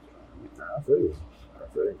 I feel you.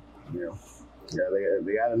 You know, yeah,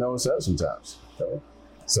 they gotta know what's up sometimes.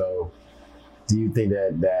 So do you think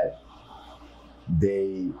that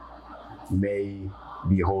they may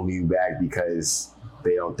be holding you back because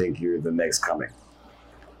they don't think you're the next coming?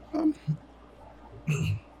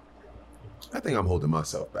 I think I'm holding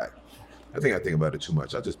myself back. I think about it too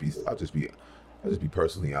much. I'll just be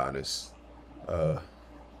personally honest.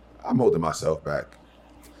 I'm holding myself back.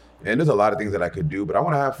 And there's a lot of things that I could do, but I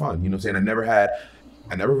want to have fun. You know what I'm saying?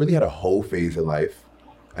 I never really had a whole phase in life.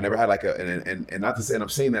 I never had like I'm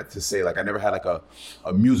saying that to say like I never had like a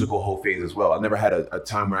musical whole phase as well. I never had a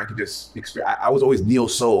time where I could just experience. I was always neo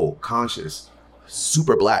soul, conscious,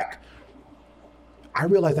 super black. I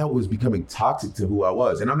realized that was becoming toxic to who I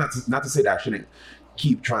was. And I'm not to say that I shouldn't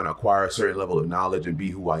keep trying to acquire a certain level of knowledge and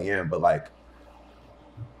be who I am, but like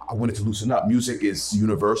I wanted to loosen up. Music is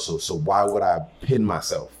universal, so why would I pin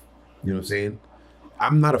myself? You know what I'm saying?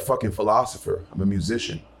 I'm not a fucking philosopher. I'm a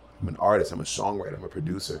musician. I'm an artist. I'm a songwriter. I'm a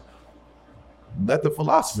producer. Let the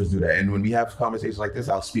philosophers do that. And when we have conversations like this,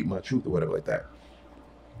 I'll speak my truth or whatever like that.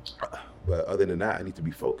 But other than that, I need to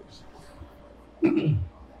be focused. Yeah,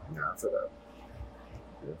 I feel that.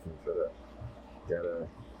 Definitely feel that. Gotta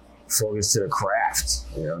focus to the craft.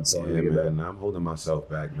 You know, so yeah, man. I'm holding myself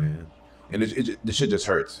back, man. And the shit just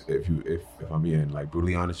hurts. If I'm being like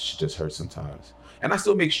brutally honest, shit just hurts sometimes. And I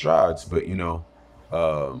still make strides, but you know,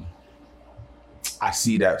 I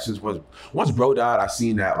see that since once bro died, I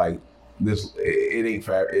seen that like this. It ain't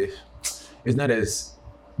fair. It's not as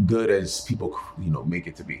good as people, you know, make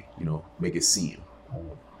it to be. You know, make it seem.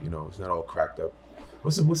 You know, it's not all cracked up.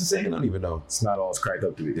 What's the saying? I don't even know. It's not all it's cracked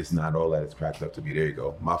up to be. It's not all that it's cracked up to be. There you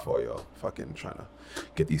go. My fault, y'all. Fucking trying to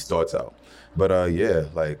get these thoughts out. But yeah,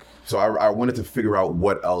 like, so I wanted to figure out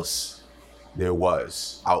what else there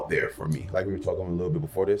was out there for me. Like we were talking a little bit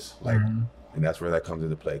before this, like, and that's where that comes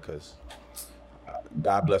into play because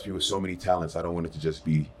God blessed me with so many talents. I don't want it to just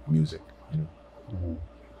be music, you know.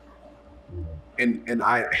 And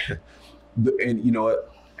you know what?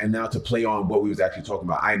 And now to play on what we was actually talking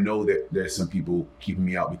about, I know that there's some people keeping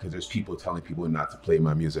me out because there's people telling people not to play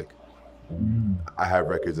my music. I have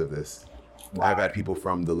records of this. Wow. I've had people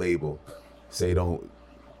from the label say don't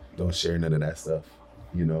share none of that stuff,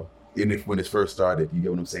 you know. And when it first started, you get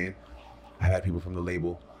what I'm saying? I had people from the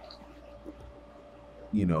label,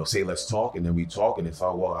 you know, say let's talk, and then we talk, and it's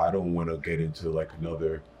all, well, I don't want to get into like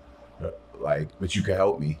another, but you can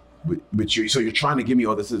help me. But you're trying to give me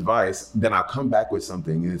all this advice, then I'll come back with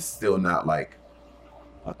something and it's still not like,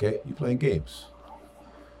 okay, you playing games.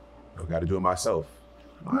 I got to do it myself.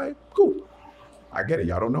 All right, cool. I get it.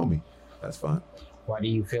 Y'all don't know me. That's fine. Why do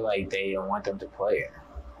you feel like they don't want them to play it?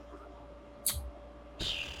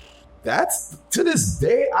 That's, to this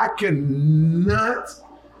day, I don't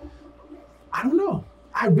know.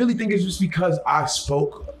 I really think it's just because I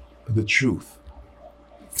spoke the truth.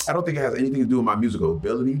 I don't think it has anything to do with my musical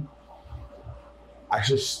ability. I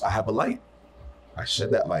have a light. I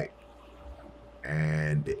shed that light.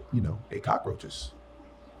 And, you know, they cockroaches.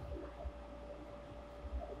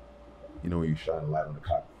 You know when you shine a light on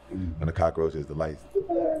the cockroaches, the lights.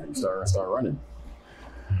 You start running.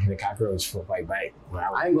 The cockroach will fight back.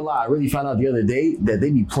 I ain't gonna lie, I really found out the other day that they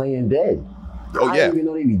be playing dead. Oh, I didn't even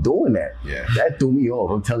know they be doing that. Yeah. That threw me off.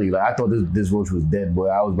 I'm telling you, like I thought this roach was dead, boy.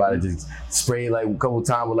 I was about to just spray like a couple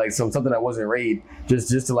times with like something that wasn't raid,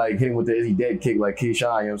 just to like hit him with the is he dead kick like Keyshawn, you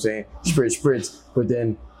know what I'm saying? Spritz. But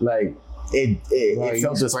then like it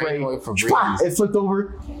felt the spray. It flipped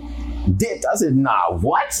over, dipped. I said, nah,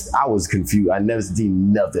 what? I was confused. I never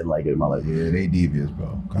seen nothing like it in my life. Yeah, they devious,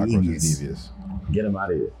 bro. Cockroaches devious. Get him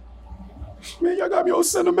out of here. Man, y'all got me all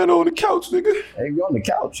sentimental on the couch, nigga. Hey, you on the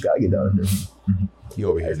couch. You gotta get down there. He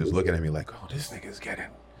over here just looking at me like, oh, this nigga's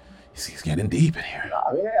he's getting deep in here.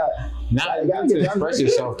 You got to express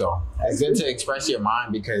yourself though. It's good to express your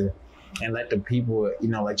mind and let the people, you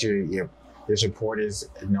know, let your supporters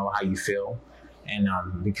know how you feel. And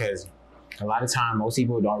because a lot of time, most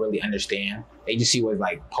people don't really understand. They just see what's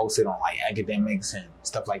like posted on like Akademiks and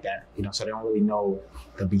stuff like that, you know, so they don't really know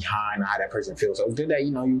the behind or how that person feels. So do that,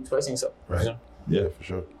 you know, you expressing yourself. Right. You know? Yeah, for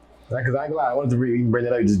sure. Like, cause I ain't gonna lie, I wanted to bring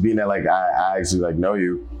that up, just being that like I actually like know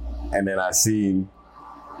you, and then I seen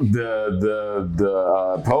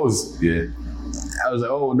the post. Yeah, I was like,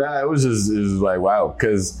 oh, nah, it was like wow,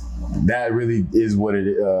 cause that really is what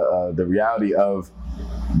it the reality of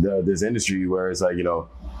this industry, where it's like, you know,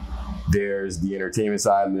 there's the entertainment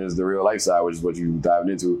side and there's the real life side, which is what you dived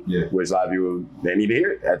into. Yeah. Which a lot of people, they need to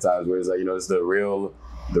hear it at times, where it's like, you know, it's the real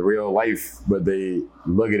life, but they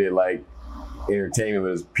look at it like entertainment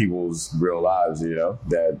is people's real lives, you know,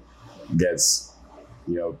 that gets,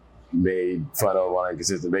 you know, made fun of on a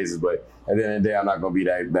consistent basis. But at the end of the day, I'm not gonna be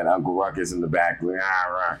that Uncle Ruckus in the back. Like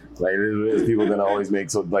there's people gonna always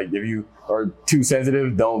make, so like if you are too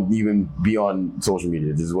sensitive, don't even be on social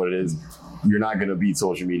media. This is what it is. You're not gonna beat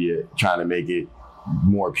social media trying to make it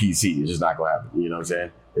more PC. It's just not gonna happen. You know what I'm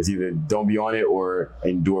saying? it's either don't be on it or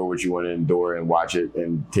endure what you want to endure and watch it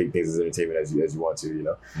and take things as entertainment as you want to, you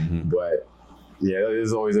know. Mm-hmm. But yeah,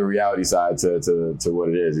 there's always a reality side to what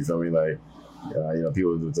it is. You feel me? Like you know,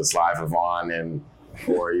 people with the slide for Vaughn and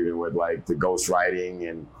or even with like the ghost writing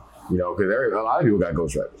and you know, because a lot of people got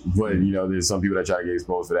ghost writing, but you know, there's some people that try to get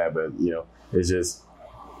exposed for that. But you know, it's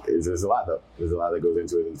a lot though. There's a lot that goes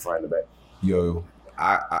into it in the front and the back. Yo,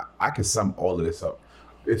 I can sum all of this up.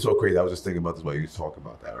 It's so crazy. I was just thinking about this while you was talking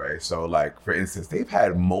about that, right? So, like, for instance, they've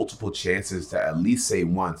had multiple chances to at least say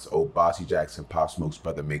once, Obasi Jackson, Pop Smoke's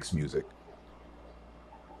brother, makes music.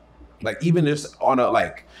 Like, even just on a,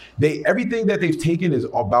 like, everything that they've taken is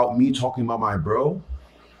about me talking about my bro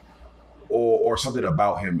or something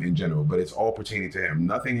about him in general, but it's all pertaining to him.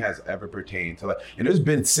 Nothing has ever pertained to, like, and there's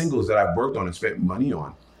been singles that I've worked on and spent money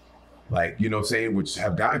on. Like, you know what I'm saying, which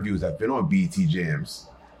have gotten views, that have been on BET Jams.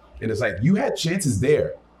 And it's like, you had chances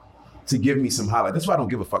there to give me some highlight. That's why I don't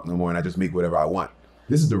give a fuck no more and I just make whatever I want.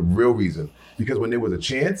 This is the real reason. Because when there was a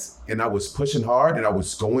chance and I was pushing hard and I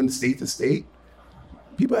was going state to state,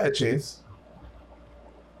 people had a chance.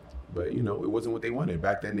 But, you know, it wasn't what they wanted.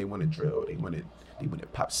 Back then, they wanted drill. They wanted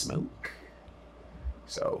Pop Smoke.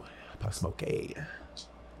 So, Pop Smoke, hey.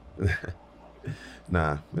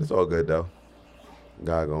 Nah, it's all good, though.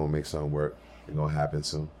 God gonna make something work. It's gonna happen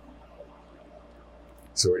soon.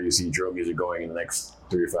 So where do you see drill music going in the next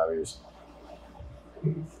 3 to 5 years?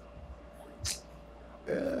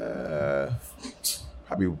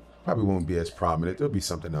 Probably won't be as prominent. There'll be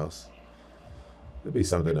something else.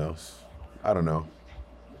 I don't know.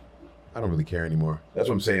 I don't really care anymore. That's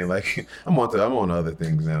what I'm saying. Like, I'm on other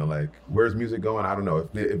things now. Like, where's music going? I don't know.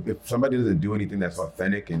 If somebody doesn't do anything that's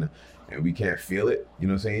authentic and we can't feel it, you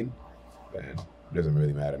know what I'm saying? Then it doesn't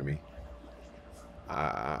really matter to me.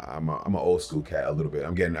 I'm an old school cat a little bit.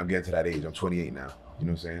 I'm getting to that age. I'm 28 now. You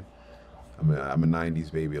know what I'm saying? I'm a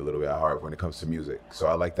 90s baby a little bit at heart when it comes to music. So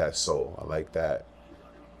I like that soul. I like that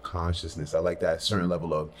consciousness. I like that certain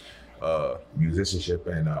level of musicianship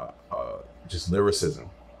and just lyricism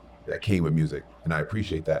that came with music. And I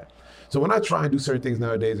appreciate that. So when I try and do certain things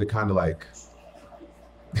nowadays, it kind of like...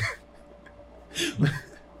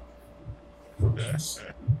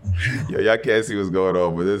 Yo, y'all can't see what's going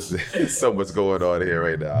on, but there's so much going on here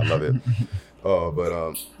right now. I love it. Oh, but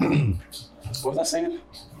what was I saying?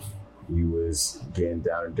 You was getting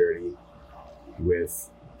down and dirty with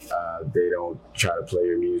they don't try to play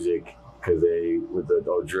your music because they with the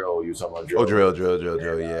drill. You was talking about drill. Oh,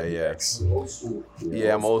 drill. Yeah. Old school.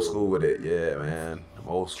 Yeah, I'm old school with it. Yeah, man. I'm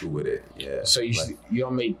old school with it. Yeah. So you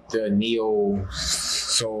don't make the neo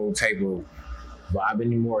soul type of vibe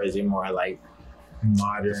anymore? Is it more like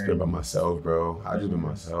modern? Just been by myself, bro. I just been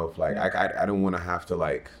myself. Like I don't want to have to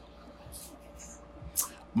like.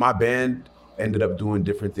 My band ended up doing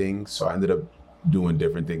different things, so I ended up doing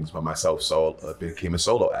different things by myself. So it became a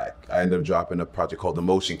solo act. I ended up dropping a project called The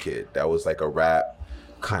Motion Kid. That was like a rap,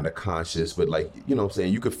 kind of conscious, but like, you know what I'm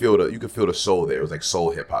saying? You could feel the soul there. It was like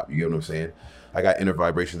soul hip hop. You get what I'm saying? I got Inner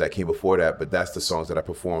Vibrations that came before that, but that's the songs that I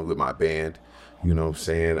performed with my band. You know what I'm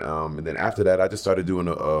saying? And then after that, I just started doing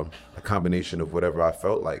a combination of whatever I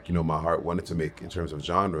felt like, you know, my heart wanted to make in terms of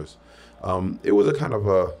genres. It was a kind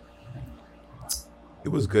of it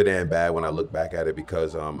was good and bad when I look back at it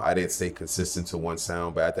because I didn't stay consistent to one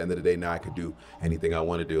sound. But at the end of the day, now I could do anything I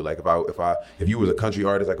want to do. Like if you was a country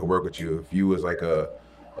artist, I could work with you. If you was like a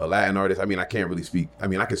Latin artist, I mean, I can't really speak. I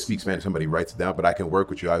mean, I can speak Spanish. Somebody writes it down, but I can work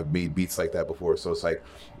with you. I've made beats like that before, so it's like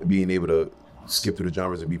being able to skip through the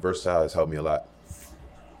genres and be versatile has helped me a lot.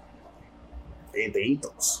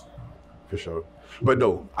 Anteitos. For sure. But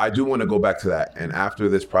no, I do want to go back to that. And after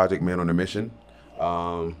this project, Man on a Mission,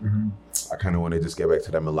 I kind of want to just get back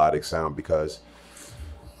to that melodic sound because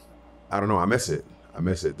I don't know, I miss it.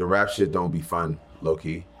 The rap shit don't be fun, low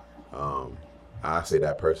key. I say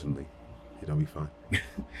that personally. It don't be fun.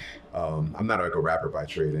 I'm not like a rapper by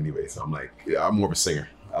trade anyway, so I'm more of a singer.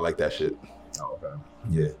 I like that shit. Oh, okay.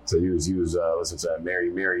 Yeah. So you was listening to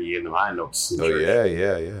Mary in the high notes. Oh yeah.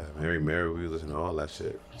 Mary, we listen to all that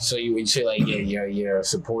shit. So you would say like your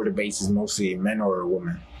supporter base is mostly men or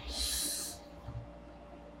women?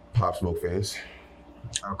 Pop Smoke fans.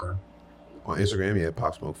 Okay. On Instagram, yeah,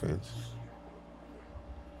 Pop Smoke fans.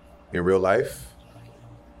 In real life,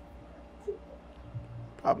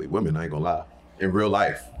 probably women, I ain't gonna lie. In real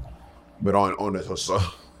life. But on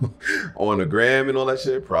the gram and all that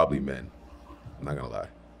shit, probably men. I'm not gonna lie.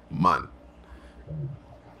 Man.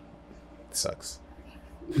 It sucks.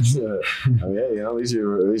 Yeah. I mean, yeah, you know, at least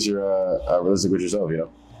you're realistic with yourself, you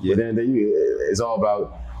know. Yeah. But then it's all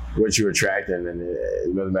about what you attract, and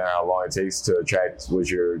it doesn't matter how long it takes to attract what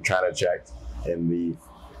you're trying to attract and the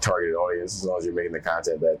targeted audience, as long as you're making the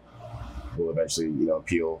content that will eventually,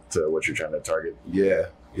 appeal to what you're trying to target. Yeah.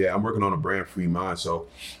 Yeah, I'm working on a brand, Free Mind. So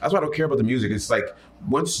that's why I don't care about the music. It's like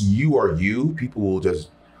once you are you, people will just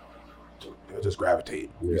gravitate.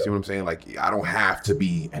 You see what I'm saying? Like I don't have to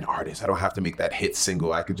be an artist. I don't have to make that hit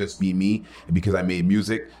single. I could just be me. And because I made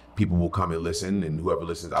music, people will come and listen, and whoever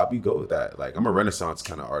listens, I'll be good with that. Like I'm a Renaissance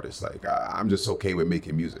kind of artist. Like I'm just okay with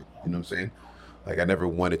making music. You know what I'm saying? Like I never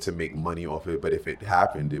wanted to make money off it, but if it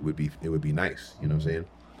happened, it would be nice. You know what I'm saying?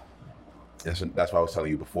 That's why I was telling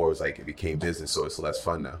you before. It was like it became business, so it's less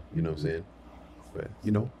fun now. You know what I'm saying? But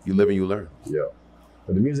you live and you learn. Yeah.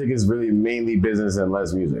 But the music is really mainly business and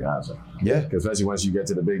less music, honestly. Yeah. Because especially once you get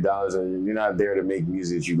to the big dollars, and you're not there to make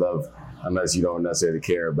music that you love unless you don't necessarily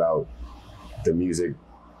care about the music,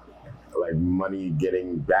 like money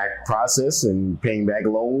getting back process and paying back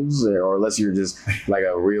loans, or unless you're just like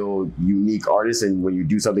a real unique artist, and when you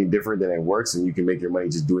do something different, then it works and you can make your money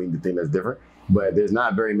just doing the thing that's different. But there's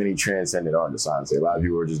not very many transcendent artists, honestly. A lot of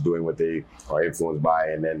people are just doing what they are influenced by,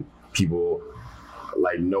 and then people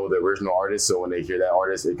like know the original artist, so when they hear that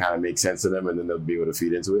artist, it kind of makes sense to them, and then they'll be able to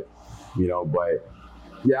feed into it, But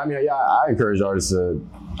yeah, I encourage artists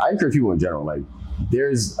I encourage people in general. Like,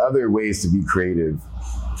 there's other ways to be creative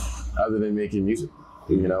other than making music.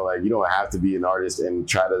 Like you don't have to be an artist and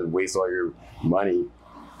try to waste all your money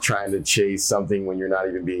trying to chase something when you're not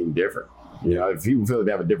even being different. If people feel like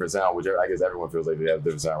they have a different sound, which I guess everyone feels like they have a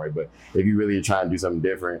different sound, right? But if you really are trying to do something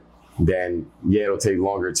different, then yeah, it'll take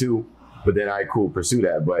longer too. But then, all right, cool, pursue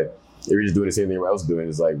that. But if you're just doing the same thing everyone else is doing,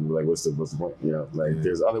 it's like what's the point?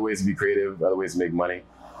 There's other ways to be creative, other ways to make money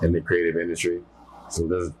in the creative industry. So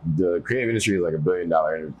the creative industry is like $1 billion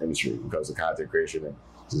industry when it comes to content creation and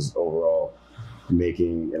just overall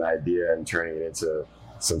making an idea and turning it into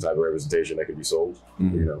some type of representation that could be sold.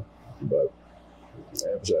 But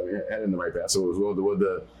yeah, for sure, heading in the right path. So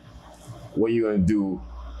what are you gonna do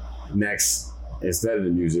next instead of the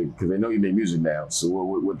music? Because they know you make music now. So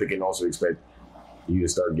what they can also expect you to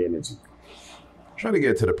start getting into? Trying to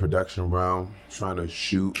get to the production realm, trying to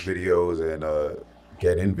shoot videos and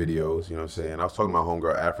get in videos. You know what I'm saying? I was talking to my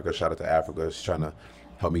homegirl Africa. Shout out to Africa. She's trying to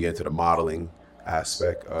help me get into the modeling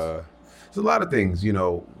aspect. There's a lot of things.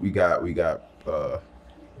 We got the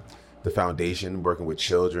foundation, working with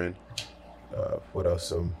children. What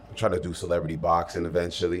else? I'm trying to do celebrity boxing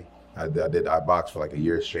eventually. I boxed for like a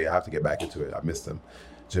year straight. I have to get back into it. I missed them.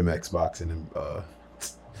 Gym X boxing and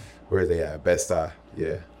where are they at? Best Eye.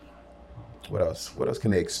 Yeah. What else? What else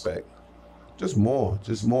can they expect? Just more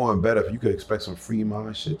and better. If you could expect some Free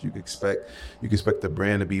Mind shit, you could expect the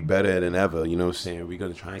brand to be better than ever. You know what I'm saying? We're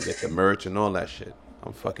gonna try and get the merch and all that shit.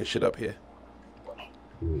 I'm fucking shit up here.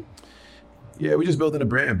 Yeah, we're just building a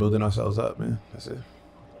brand, building ourselves up, man. That's it.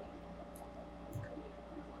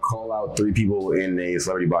 Call out 3 people in a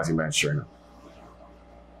celebrity boxing match right now.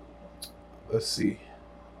 Let's see.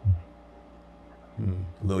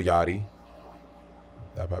 Lil Yachty.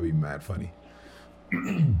 That'd probably be mad funny.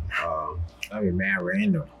 That'd be mad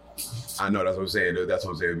random. I know, that's what I'm saying. That's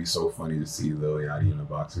what I'm saying. It'd be so funny to see Lil Yachty in the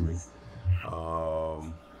boxing ring. I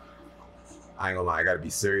ain't gonna lie, I gotta be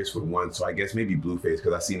serious with one. So I guess maybe Blueface,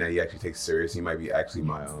 because I seen that he actually takes it serious. He might be actually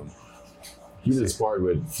my He just sparred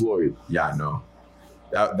with Floyd. Yeah, I know.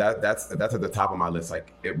 That's at the top of my list.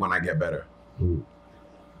 Like when I get better,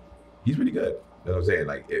 he's pretty good. That's what I'm saying.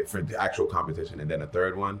 Like for the actual competition, and then a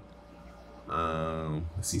third one.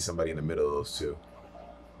 Let's see somebody in the middle of those two.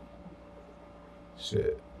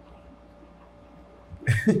 Shit.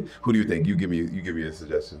 Who do you think? You give me a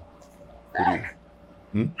suggestion. Ack.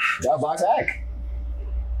 That box Ack.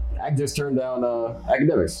 Ack just turned down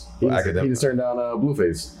Akademiks. He just turned down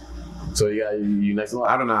Blueface. So you next in line.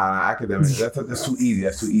 I don't know. Academics. That's too easy.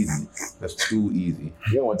 That's too easy.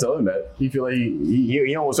 You don't want to tell him that. He feel like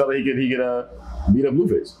he almost felt like he could beat up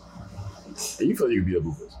Blueface. And you feel like you could beat up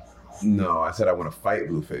Blueface? No, I said I want to fight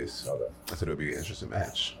Blueface. Okay. I said it would be an interesting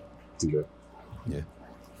match. Okay. Yeah.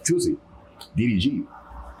 Tusi, DDG.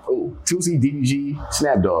 Oh, Tusi, DDG,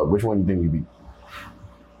 Snapdog. Which one do you think you beat?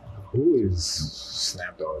 Who is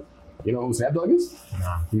Snapdog? You know who Snapdog is?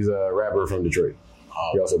 No. He's a rapper from Detroit. Oh.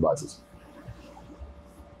 He also boxes.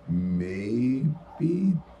 Maybe.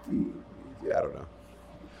 Yeah, I don't know.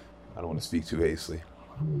 I don't want to speak too hastily.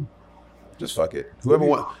 Just fuck it. Whoever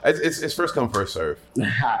wants. It's first come, first serve.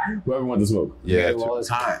 Whoever wants to smoke. Yeah. All the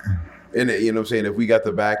time. And you know what I'm saying? If we got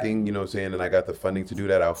the backing, you know what I'm saying, and I got the funding to do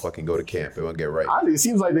that, I'll fucking go to camp. It won't get right. Honestly, it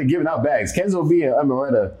seems like they're giving out bags. Kenzo B and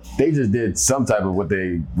Amaretta, they just did some type of what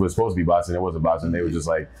they were supposed to be boxing. It wasn't boxing. They were just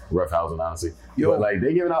like roughhousing, honestly. But like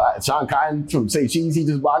they giving out Sean Cotton from Say Cheese, he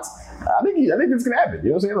just boxed. I think it's gonna happen. You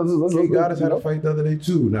know what I'm saying? Let's He got us had a fight the other day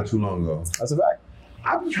too, not too long ago. That's a fact.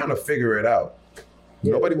 I've been trying to figure it out.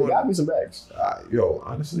 Yeah, Nobody got wants me some bags.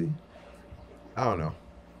 Honestly, I don't know.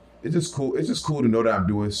 It's just cool. It's just cool to know that I'm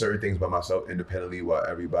doing certain things by myself independently while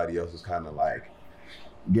everybody else is kind of like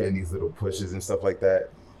getting these little pushes and stuff like that.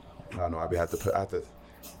 I don't know. I have to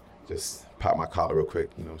just pop my collar real quick.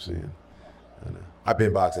 You know what I'm saying? And, I've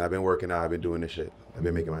been boxing. I've been working out. I've been doing this shit. I've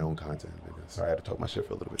been making my own content. Sorry, I had to talk my shit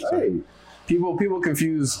for a little bit. Sorry. Hey, people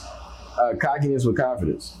confuse cockiness with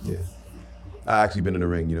confidence. Yeah. I actually been in the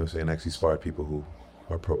ring, you know what I'm saying? I actually sparred people who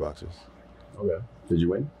are pro boxers. Okay. Did you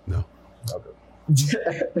win? No. Okay.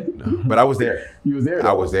 No. But I was there. You was there?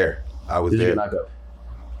 I was there. Did you get knocked out?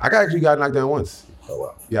 I actually got knocked down once. Oh,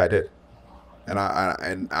 wow. Yeah, I did. And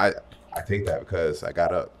I take that because I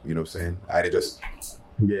got up, you know what I'm saying? I did just...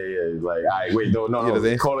 Yeah. Like, all right, wait, no. You know what I'm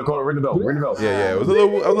saying? Call it, ring the bell. Yeah. It was a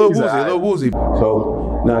little woozy.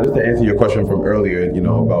 So, now just to answer your question from earlier, you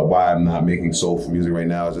know, about why I'm not making soulful music right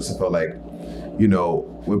now, is just I felt like, you know,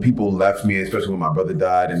 when people left me, especially when my brother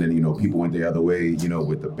died, and then, you know, people went the other way, you know,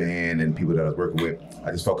 with the band and people that I was working with,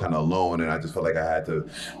 I just felt kind of alone, and I just felt like I had to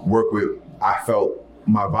work with, I felt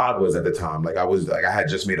my vibe was at the time, like I had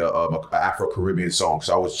just made a Afro-Caribbean song,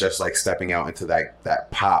 so I was just like stepping out into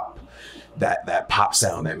that pop, that pop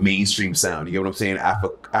sound, that mainstream sound. You get what I'm saying?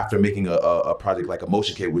 After making a project like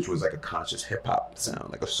Emotion Kid, which was like a conscious hip hop sound,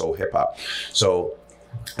 like a soul hip hop. So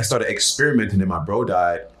I started experimenting, and my bro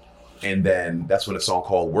died, and then that's when a song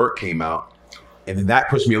called Work came out, and then that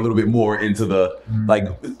pushed me a little bit more into the like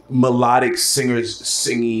melodic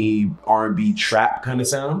singy R&B trap kind of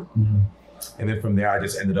sound. Mm-hmm. And then from there, I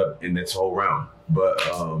just ended up in this whole realm. But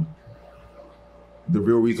the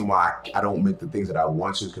real reason why I don't make the things that I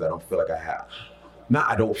want to is because I don't feel like I have.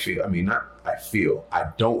 I don't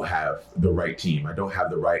have the right team. I don't have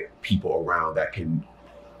the right people around that can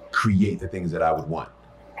create the things that I would want.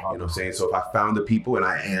 You know what I'm saying? So if I found the people, and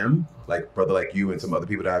I am, like brother like you and some other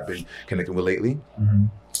people that I've been connecting with lately,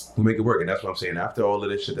 we'll make it work. And that's what I'm saying. After all of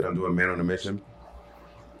this shit that I'm doing, Man on a Mission,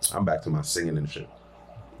 I'm back to my singing and shit.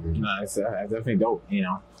 No, it's definitely dope, you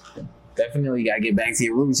know. Definitely gotta get back to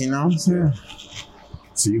your roots, you know? Yeah.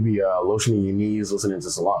 So you be lotioning your knees listening to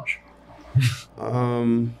Solange.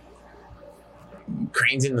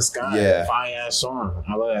 Cranes in the Sky. Yeah. Fire ass song.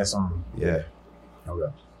 I love that song. Yeah.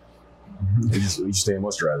 Okay. You stay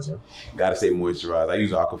moisturized, yeah? Gotta stay moisturized. I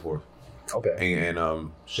use Aquaphor. Okay.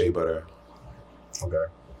 And shea butter. Okay.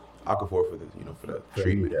 Aquaphor for the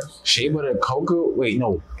treatment. Yes. Shea butter, cocoa. Wait,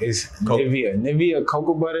 no, it's Nivea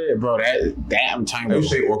cocoa butter, bro. That I'm talking about.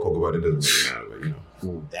 Shea or cocoa butter, doesn't really matter, but you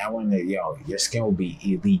know. That one, your skin will be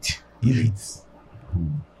elite.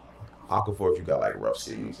 Aquaphor if you got like rough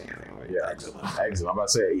skin, you know what I'm saying? Like, Yeah, eczema. I'm about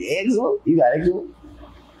to say eczema. You got eczema?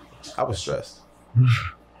 I was stressed.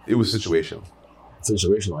 It was situational.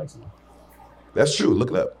 Situational eczema. That's true.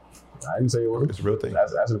 Look it up. I didn't say it wasn't. It's a real thing.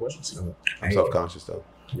 Answer the question. I'm self-conscious though.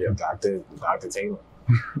 Yeah, Dr. Taylor.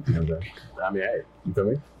 Okay. I mean, hey, you feel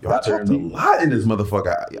me? Y'all talked a lot in this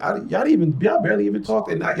motherfucker. Y'all barely even talked,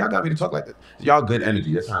 and y'all got me to talk like that. Y'all good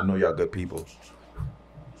energy. That's how I know y'all good people.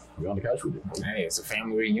 We on the couch with it. Hey, it's a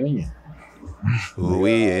family reunion. Who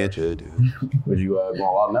we introduced. Would you going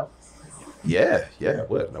wild now? Yeah.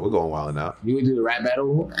 What? No, we're going wild now. You would do the rap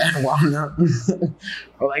battle? Wild now?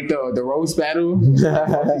 Or like the roast battle?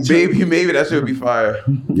 Maybe that should be fire.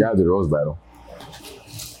 Yeah, do the roast battle.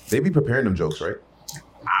 They be preparing them jokes, right?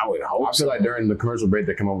 I would hope I feel like during the commercial break,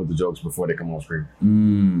 they come up with the jokes before they come on screen.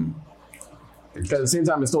 Because at the same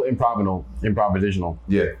time, it's still improvisational.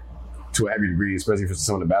 Yeah. To a heavy degree, especially for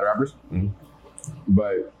some of the battle rappers.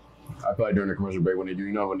 But I feel like during the commercial break, when they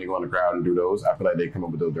do, when they go in the crowd and do those, I feel like they come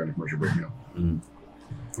up with those during the commercial break,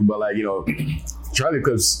 But like, Charlie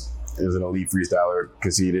Clips is an elite freestyler,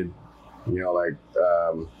 conceited. Like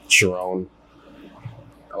Sharon.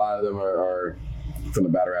 A lot of them are from the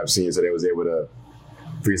battle rap scene, so they was able to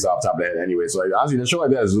freestyle off top of that anyway. So like, honestly, the show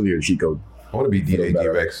like that is really a cheat code. I want to be DJ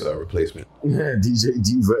D-Rex replacement. DJ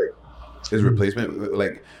D-Rex. His replacement,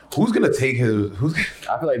 like, who's gonna take his?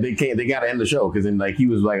 I feel like they can't. They gotta end the show because then, like, he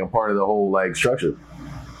was like a part of the whole like structure.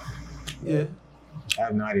 Yeah, I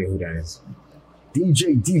have no idea who that is.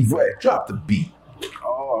 DJ D-Rex. Drop the beat.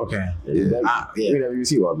 Oh, okay. Yeah. You never even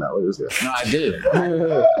see one now. What is this? No, I did.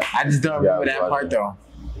 I just don't remember that part though.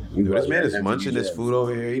 This man is munching his food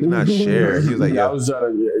over here. He did not share. He was like, I was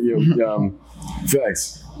trying to,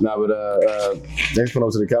 flex. Nah, but thanks for coming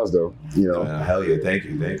up to the couch, though. Hell yeah, thank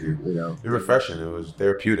you. It's refreshing. It was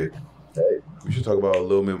therapeutic. Hey, we should talk about a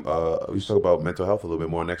little bit. We should talk about mental health a little bit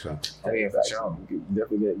more next time. Oh yeah, for sure.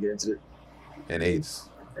 Definitely get into it. And AIDS.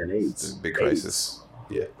 It's a big crisis.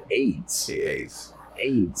 Yeah. AIDS. Yeah, AIDS.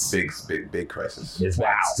 Big crisis. It's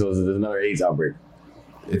wow. So there's another AIDS outbreak.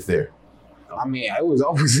 It's there. I mean, it was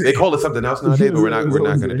always. They call it something else nowadays, but we're not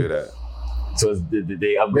going to do that. So did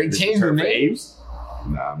they upgrade They changed the term for name? Abe's?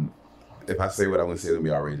 Nah, if I say what I'm going to say, it'll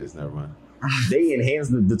be outrageous. Never mind. They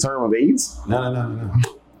enhanced the term of AIDS? No.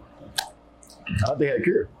 I thought they had a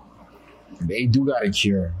cure. They do got a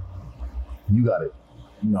cure. You got it.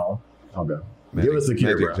 No. Okay. Give us the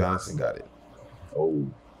cure, Magic bro. Johnson got it. Oh.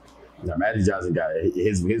 Now, Magic Johnson got it.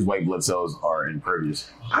 His white blood cells are impervious.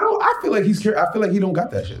 I feel like he's cured. I feel like he don't got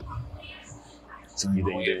that shit. So You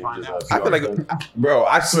think they find just, out? I feel like, bro,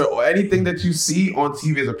 I swear, anything that you see on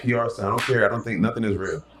TV is a PR stunt. I don't care. I don't think nothing is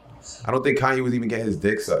real. I don't think Kanye was even getting his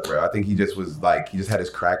dick sucked, bro. I think he just was like, he just had his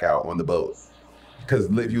crack out on the boat. Because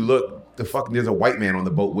if you look, there's a white man on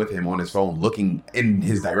the boat with him on his phone looking in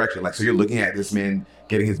his direction. Like, so you're looking at this man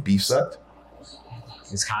getting his beef sucked?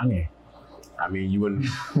 It's Kanye. I mean, you wouldn't.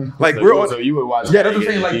 Like, So you would watch. Yeah, that's what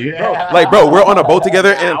I'm saying. Like, bro, we're on a boat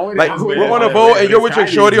together, and like we're on a boat, and you're with your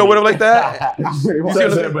shorty or whatever like that. You see what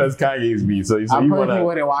I'm saying? But it's Kanye's beat. So you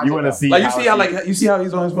want to see. Like, you see how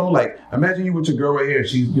he's on his phone. Like, imagine you with your girl right here.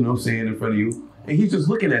 She's saying in front of you, and he's just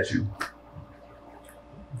looking at you.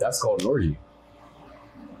 That's called an orgy.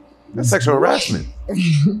 That's sexual harassment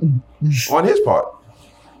on his part.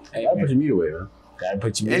 Hey, that put your meat away, man. Gotta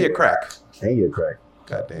put you And your crack. And your crack.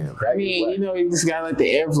 Goddamn. I mean, you just got like the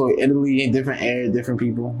airflow. Italy, different air, different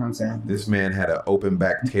people. You know what I'm saying? This man had an open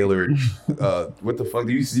back tailored. What the fuck?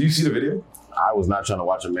 Do you see the video? I was not trying to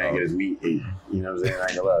watch a man get his meat ate. You know what I'm saying? I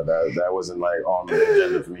ain't gonna lie. That wasn't like on the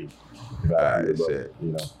agenda for me. Alright, shit.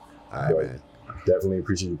 Alright, man. Definitely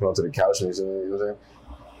appreciate you coming to the couch. You know what I'm saying?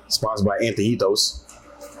 Sponsored by Antojitos.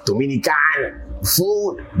 Dominican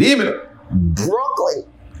food. Dímelo. Brooklyn.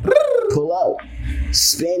 Pull out.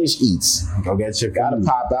 Spanish eats. Go get your Gotta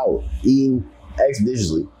pop out. Eating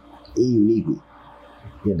expeditiously. Eating uniquely.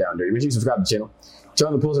 Get down dirty. Make sure you subscribe to the channel. Turn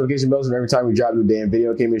on the post notification bells and every time we drop a new damn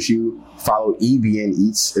video. Okay, make sure you follow EBN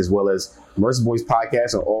Eats as well as Mercer Boys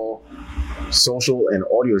Podcast on all social and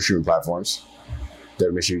audio streaming platforms.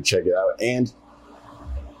 There, make sure you check it out. And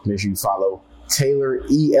make sure you follow Taylor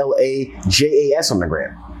ELAJAS on the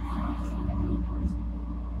gram.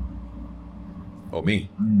 Oh, me.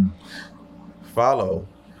 Follow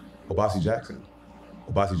Obasi Jackson.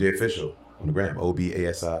 Obasi J Official on the gram.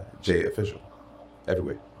 OBASI J Official.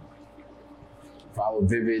 Everywhere. Follow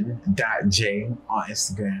Vivid.J on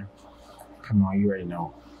Instagram. Come on, you already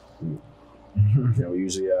know. We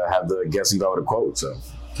usually have the guest leave out with a quote, so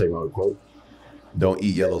take me out with a quote. Don't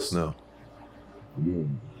eat yellow snow.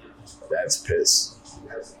 That's piss.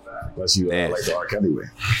 Unless you Nasty. like the R. Kelly way.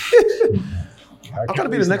 I'm trying to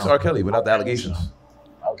be the next R. Kelly without the allegations.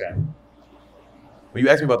 Okay. When you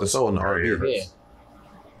asked me about the soul and the R&B, Yeah.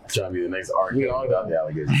 Trying to be the next R. Kelly without the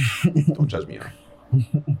allegations. don't judge me, y'all.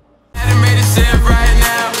 Made it sit right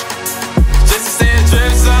now.